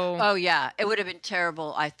 So Oh yeah, it would have been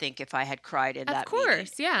terrible, I think, if I had cried in that of course,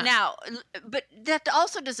 meeting. yeah. Now, but that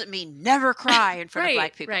also doesn't mean never cry in front of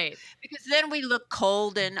black people, right. because then we look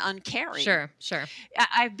cold and uncaring. Sure.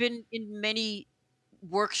 I've been in many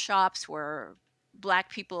workshops where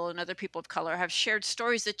black people and other people of color have shared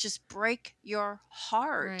stories that just break your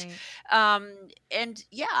heart. And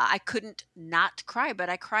yeah, I couldn't not cry, but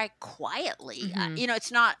I cry quietly.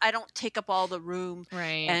 It's not, I don't take up all the room.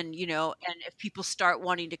 Right. And and if people start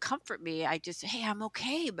wanting to comfort me, I just say, hey, I'm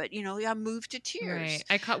okay, but I'm moved to tears.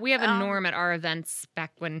 Right. We have a norm at our events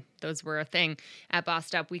back when those were a thing at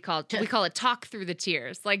Bossed Up. We call it talk through the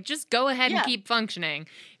tears. Like, just go ahead and keep functioning.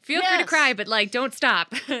 Feel free to cry, but don't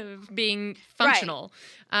stop being functional.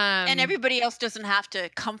 And everybody else doesn't have to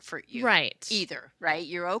comfort you, right? Either, right?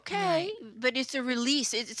 You're okay, but it's a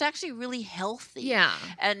release. It's actually really healthy. Yeah.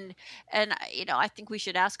 And I think we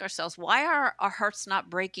should ask ourselves, why are our hearts not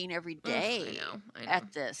breaking every day I know.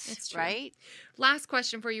 at this? It's true. Right? Last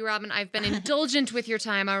question for you, Robin. I've been indulgent with your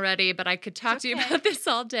time already, but I could talk to you about this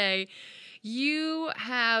all day. You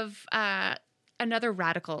have another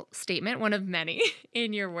radical statement, one of many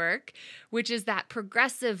in your work, which is that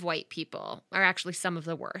progressive white people are actually some of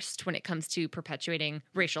the worst when it comes to perpetuating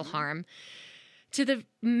racial Mhm. harm. To the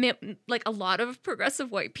like a lot of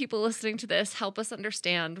progressive white people listening to this, help us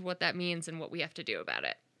understand what that means and what we have to do about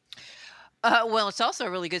it. Well, it's also a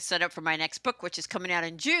really good setup for my next book, which is coming out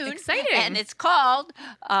in June, and Exciting. it's called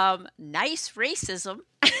Nice Racism: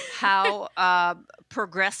 How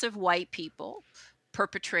Progressive White People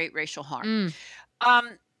Perpetrate Racial Harm. Mm,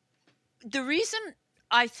 Um, the reason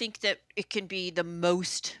I think that it can be the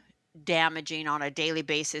most damaging on a daily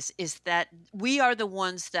basis is that we are the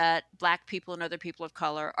ones that Black people and other people of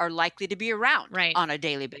color are likely to be around right. on a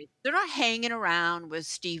daily basis. They're not hanging around with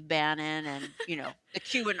Steve Bannon and, the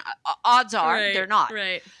Q, and odds are Right. they're not.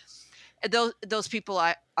 Right. Those people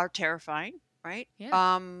are terrifying, right? Yeah.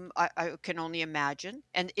 I can only imagine,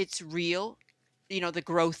 and it's real. The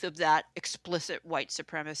growth of that explicit white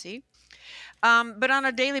supremacy. But on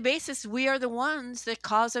a daily basis, we are the ones that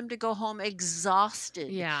cause them to go home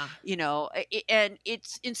exhausted, Yeah. and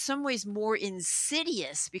it's in some ways more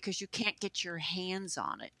insidious because you can't get your hands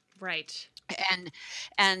on it. Right. And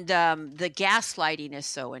the gaslighting is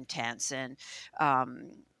so intense, and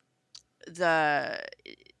um, the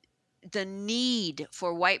the need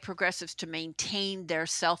for white progressives to maintain their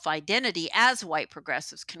self identity as white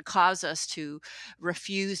progressives can cause us to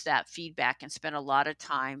refuse that feedback and spend a lot of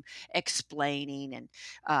time explaining and,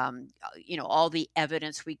 all the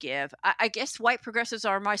evidence we give. I guess white progressives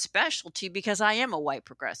are my specialty because I am a white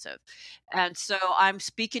progressive. And so I'm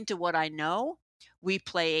speaking to what I know. We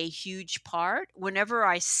play a huge part. Whenever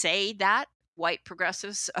I say that, white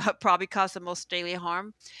progressives probably cause the most daily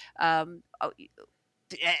harm. Um,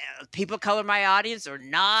 People of color in my audience are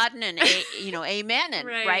nodding and amen, and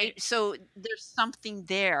Right. right. So there's something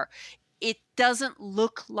there. It doesn't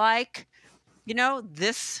look like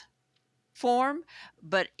this form,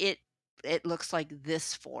 but it looks like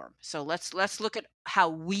this form. So let's look at how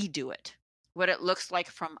we do it, what it looks like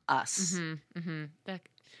from us. Mm-hmm. Mm-hmm.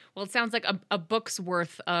 Well, it sounds like a book's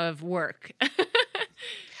worth of work.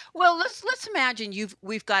 Well, let's imagine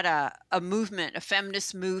we've got a movement, a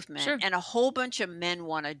feminist movement, Sure. and a whole bunch of men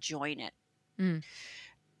want to join it. Mm.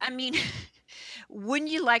 I mean,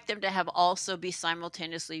 wouldn't you like them to have also be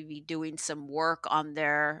simultaneously be doing some work on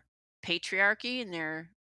their patriarchy and their,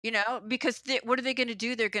 because what are they going to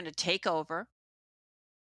do? They're going to take over.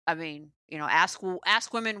 I mean, ask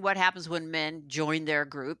women what happens when men join their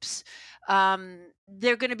groups.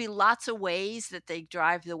 There are going to be lots of ways that they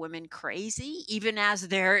drive the women crazy, even as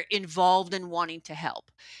they're involved in wanting to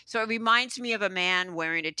help. So it reminds me of a man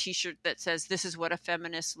wearing a T-shirt that says, "This is what a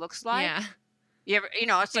feminist looks Yeah. like." You ever,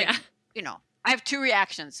 it's like, Yeah. I have two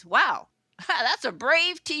reactions. Wow, that's a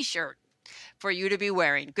brave T-shirt for you to be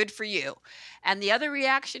wearing. Good for you. And the other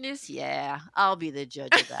reaction is, yeah, I'll be the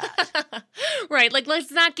judge of that. Right. Like,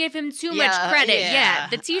 let's not give him too much Yeah, credit. Yeah. yeah.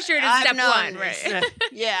 The T-shirt is I've step one. known, Right.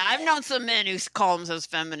 yeah, I've known some men who call themselves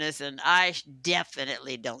feminists, and I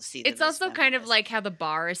definitely don't see them It's as also kind of feminists. like how the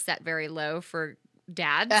bar is set very low for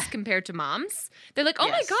dads compared to moms. They're like, oh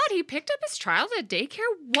my God, Yes. he picked up his child at daycare.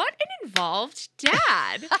 What an involved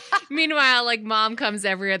dad. Meanwhile, like mom comes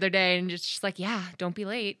every other day and just like, yeah, don't be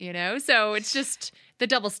late. So it's just the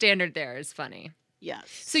double standard there is funny. Yes.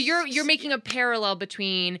 So you're making a parallel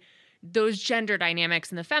between those gender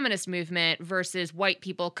dynamics in the feminist movement versus white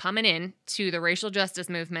people coming in to the racial justice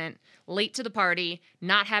movement late to the party,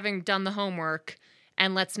 not having done the homework,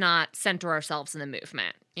 and let's not center ourselves in the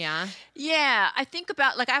movement. Yeah. Yeah, I think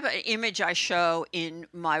about, like, I have an image I show in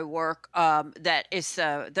my work, that is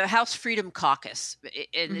the House Freedom Caucus,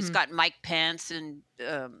 and it's Mm-hmm. got Mike Pence and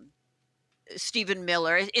Stephen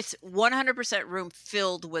Miller. It's 100% room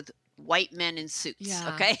filled with white men in suits.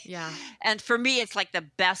 Yeah. Okay. Yeah. And for me, it's like the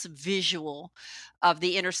best visual of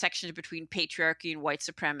the intersection between patriarchy and white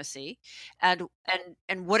supremacy, and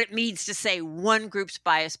what it means to say one group's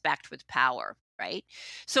bias backed with power. Right.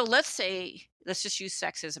 So let's just use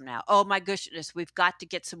sexism now. Oh my goodness, we've got to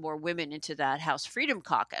get some more women into that House Freedom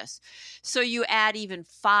Caucus. So you add even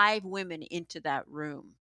 5 women into that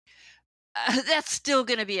room. That's still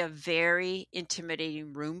going to be a very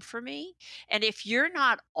intimidating room for me. And if you're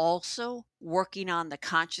not also working on the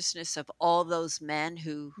consciousness of all those men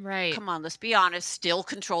who, Right. come on, let's be honest, still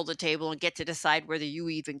control the table and get to decide whether you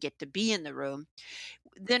even get to be in the room,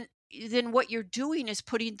 then what you're doing is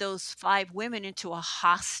putting those 5 women into a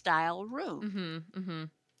hostile room. Mm-hmm. Mm-hmm.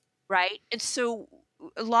 Right. And so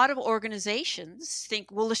a lot of organizations think,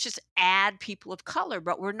 well, let's just add people of color,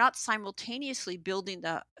 but we're not simultaneously building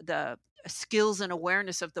the skills and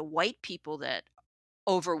awareness of the white people that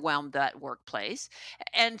overwhelmed that workplace.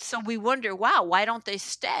 And so we wonder, wow, why don't they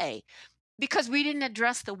stay? Because we didn't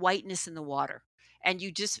address the whiteness in the water. And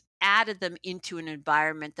you just added them into an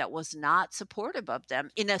environment that was not supportive of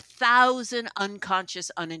them in 1,000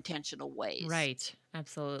 unconscious, unintentional ways. Right.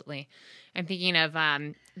 Absolutely. I'm thinking of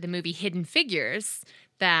the movie Hidden Figures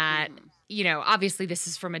that, Mhm. obviously this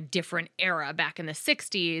is from a different era back in the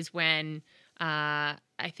 60s when I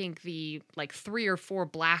think the like 3 or 4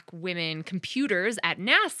 black women computers at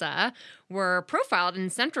NASA were profiled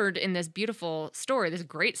and centered in this beautiful story, this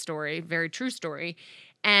great story, very true story.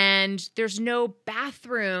 And there's no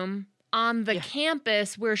bathroom on the Yeah,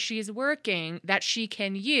 campus where she's working that she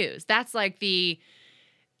can use. That's like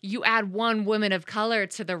you add one woman of color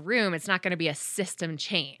to the room, it's not going to be a system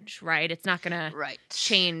change, right? It's not going to right.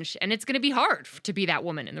 change, and it's going to be hard to be that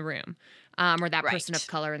woman in the room, or that person of Right.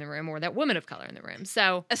 color in the room, or that woman of color in the room.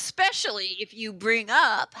 So, Especially if you bring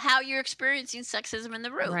up how you're experiencing sexism in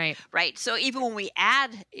the room, right. right? So even when we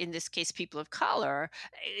add, in this case, people of color,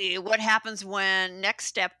 what happens when next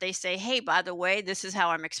step they say, hey, by the way, this is how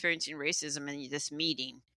I'm experiencing racism in this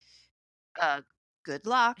meeting? Uh, Good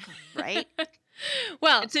luck, right?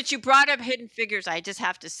 Well, And since you brought up Hidden Figures, I just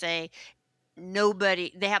have to say,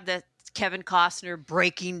 they have the Kevin Costner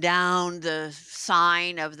breaking down the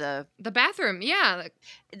sign of the bathroom, yeah.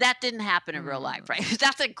 that didn't happen in real life, right? Mm,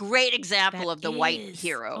 That's a great that example of the white is. Oh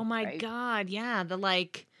hero, my right? God. Yeah.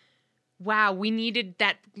 Wow, we needed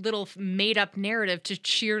that little made up narrative to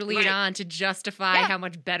cheerlead Right. on to justify Yeah. how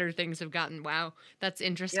much better things have gotten. Wow. That's Yep.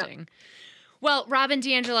 interesting. Well, Robin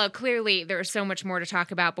DiAngelo, clearly there is so much more to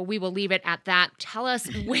talk about, but we will leave it at that. Tell us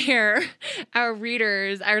where our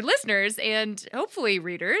readers, our listeners, and hopefully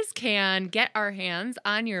readers can get our hands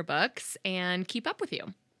on your books and keep up with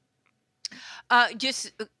you.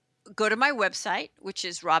 Just go to my website, which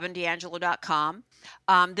is robindiangelo.com.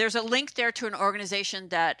 There's a link there to an organization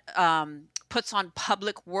that puts on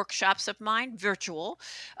public workshops of mine, virtual,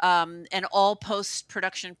 and all post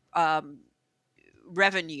production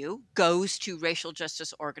revenue goes to racial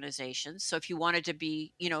justice organizations. So if you wanted to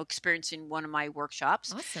be, experiencing one of my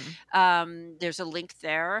workshops, Awesome. there's a link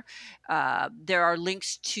there. There are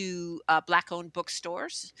links to Black-owned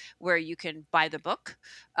bookstores where you can buy the book,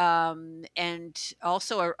 and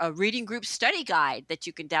also a reading group study guide that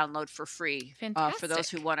you can download for free for those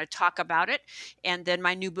who Fantastic. want to talk about it. And then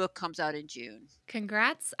my new book comes out in June.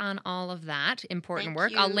 Congrats on all of that important Thank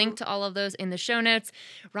work. I'll link you. to all of those in the show notes.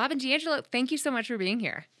 Robin DiAngelo, thank you so much for being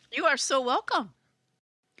here. You are so welcome.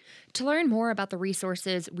 To learn more about the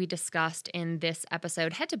resources we discussed in this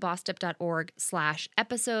episode, head to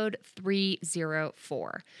bossedup.org/episode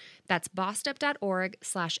 304. That's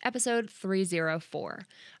bossedup.org/episode 304.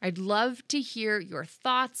 I'd love to hear your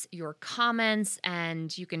thoughts, your comments,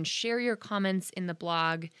 and you can share your comments in the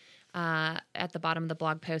blog at the bottom of the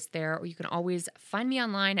blog post there, or you can always find me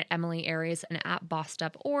online at Emily Aries and at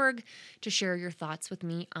bossedup.org to share your thoughts with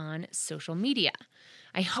me on social media.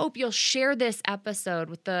 I hope you'll share this episode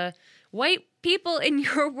with the white people in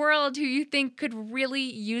your world who you think could really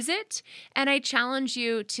use it. And I challenge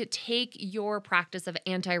you to take your practice of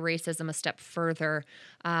anti-racism a step further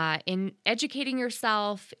in educating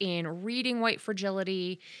yourself, in reading White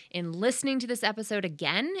Fragility, in listening to this episode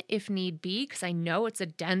again, if need be, because I know it's a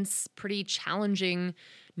dense, pretty challenging,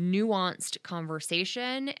 nuanced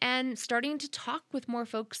conversation, and starting to talk with more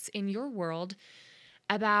folks in your world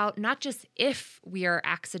about not just if we are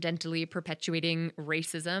accidentally perpetuating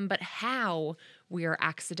racism, but how we are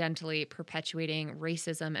accidentally perpetuating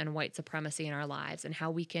racism and white supremacy in our lives and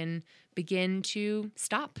how we can begin to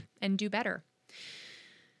stop and do better.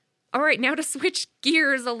 All right, now to switch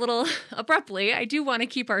gears a little abruptly, I do want to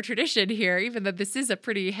keep our tradition here, even though this is a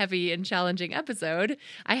pretty heavy and challenging episode.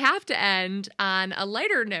 I have to end on a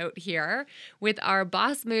lighter note here with our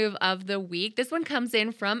boss move of the week. This one comes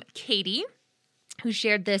in from Katie, who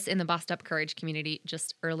shared this in the Bossed Up Courage community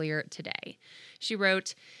just earlier today. She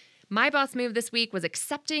wrote, "My boss move this week was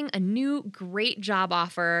accepting a new great job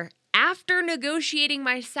offer after negotiating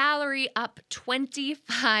my salary up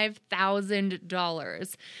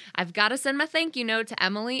 $25,000. I've got to send my thank you note to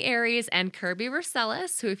Emily Aries and Kirby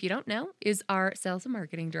Rossellis, who, if you don't know, is our sales and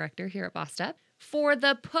marketing director here at Bossed Up, for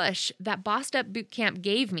the push that Bossed Up Bootcamp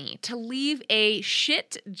gave me to leave a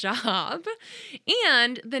shit job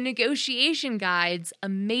and the negotiation guide's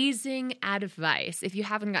amazing advice. If you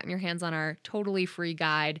haven't gotten your hands on our totally free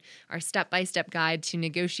guide, our step-by-step guide to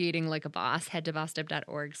negotiating like a boss, head to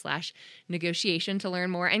bossedup.org/negotiation to learn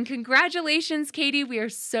more. And congratulations, Katie. We are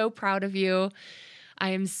so proud of you. I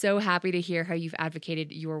am so happy to hear how you've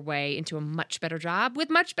advocated your way into a much better job with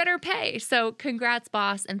much better pay. So congrats,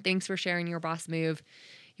 boss, and thanks for sharing your boss move.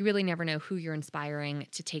 You really never know who you're inspiring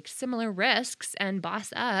to take similar risks and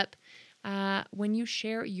boss up when you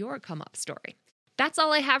share your come up story. That's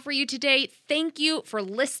all I have for you today. Thank you for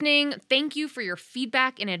listening. Thank you for your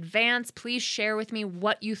feedback in advance. Please share with me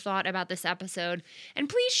what you thought about this episode. And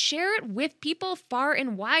please share it with people far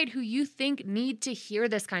and wide who you think need to hear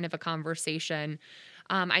this kind of a conversation.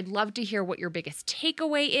 I'd love to hear what your biggest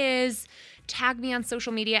takeaway is. Tag me on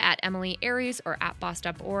social media at Emily Aries or at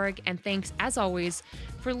bossedup.org. And thanks, as always,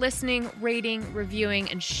 for listening, rating,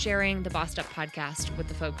 reviewing, and sharing the Bossed Up podcast with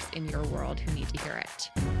the folks in your world who need to hear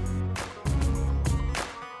it.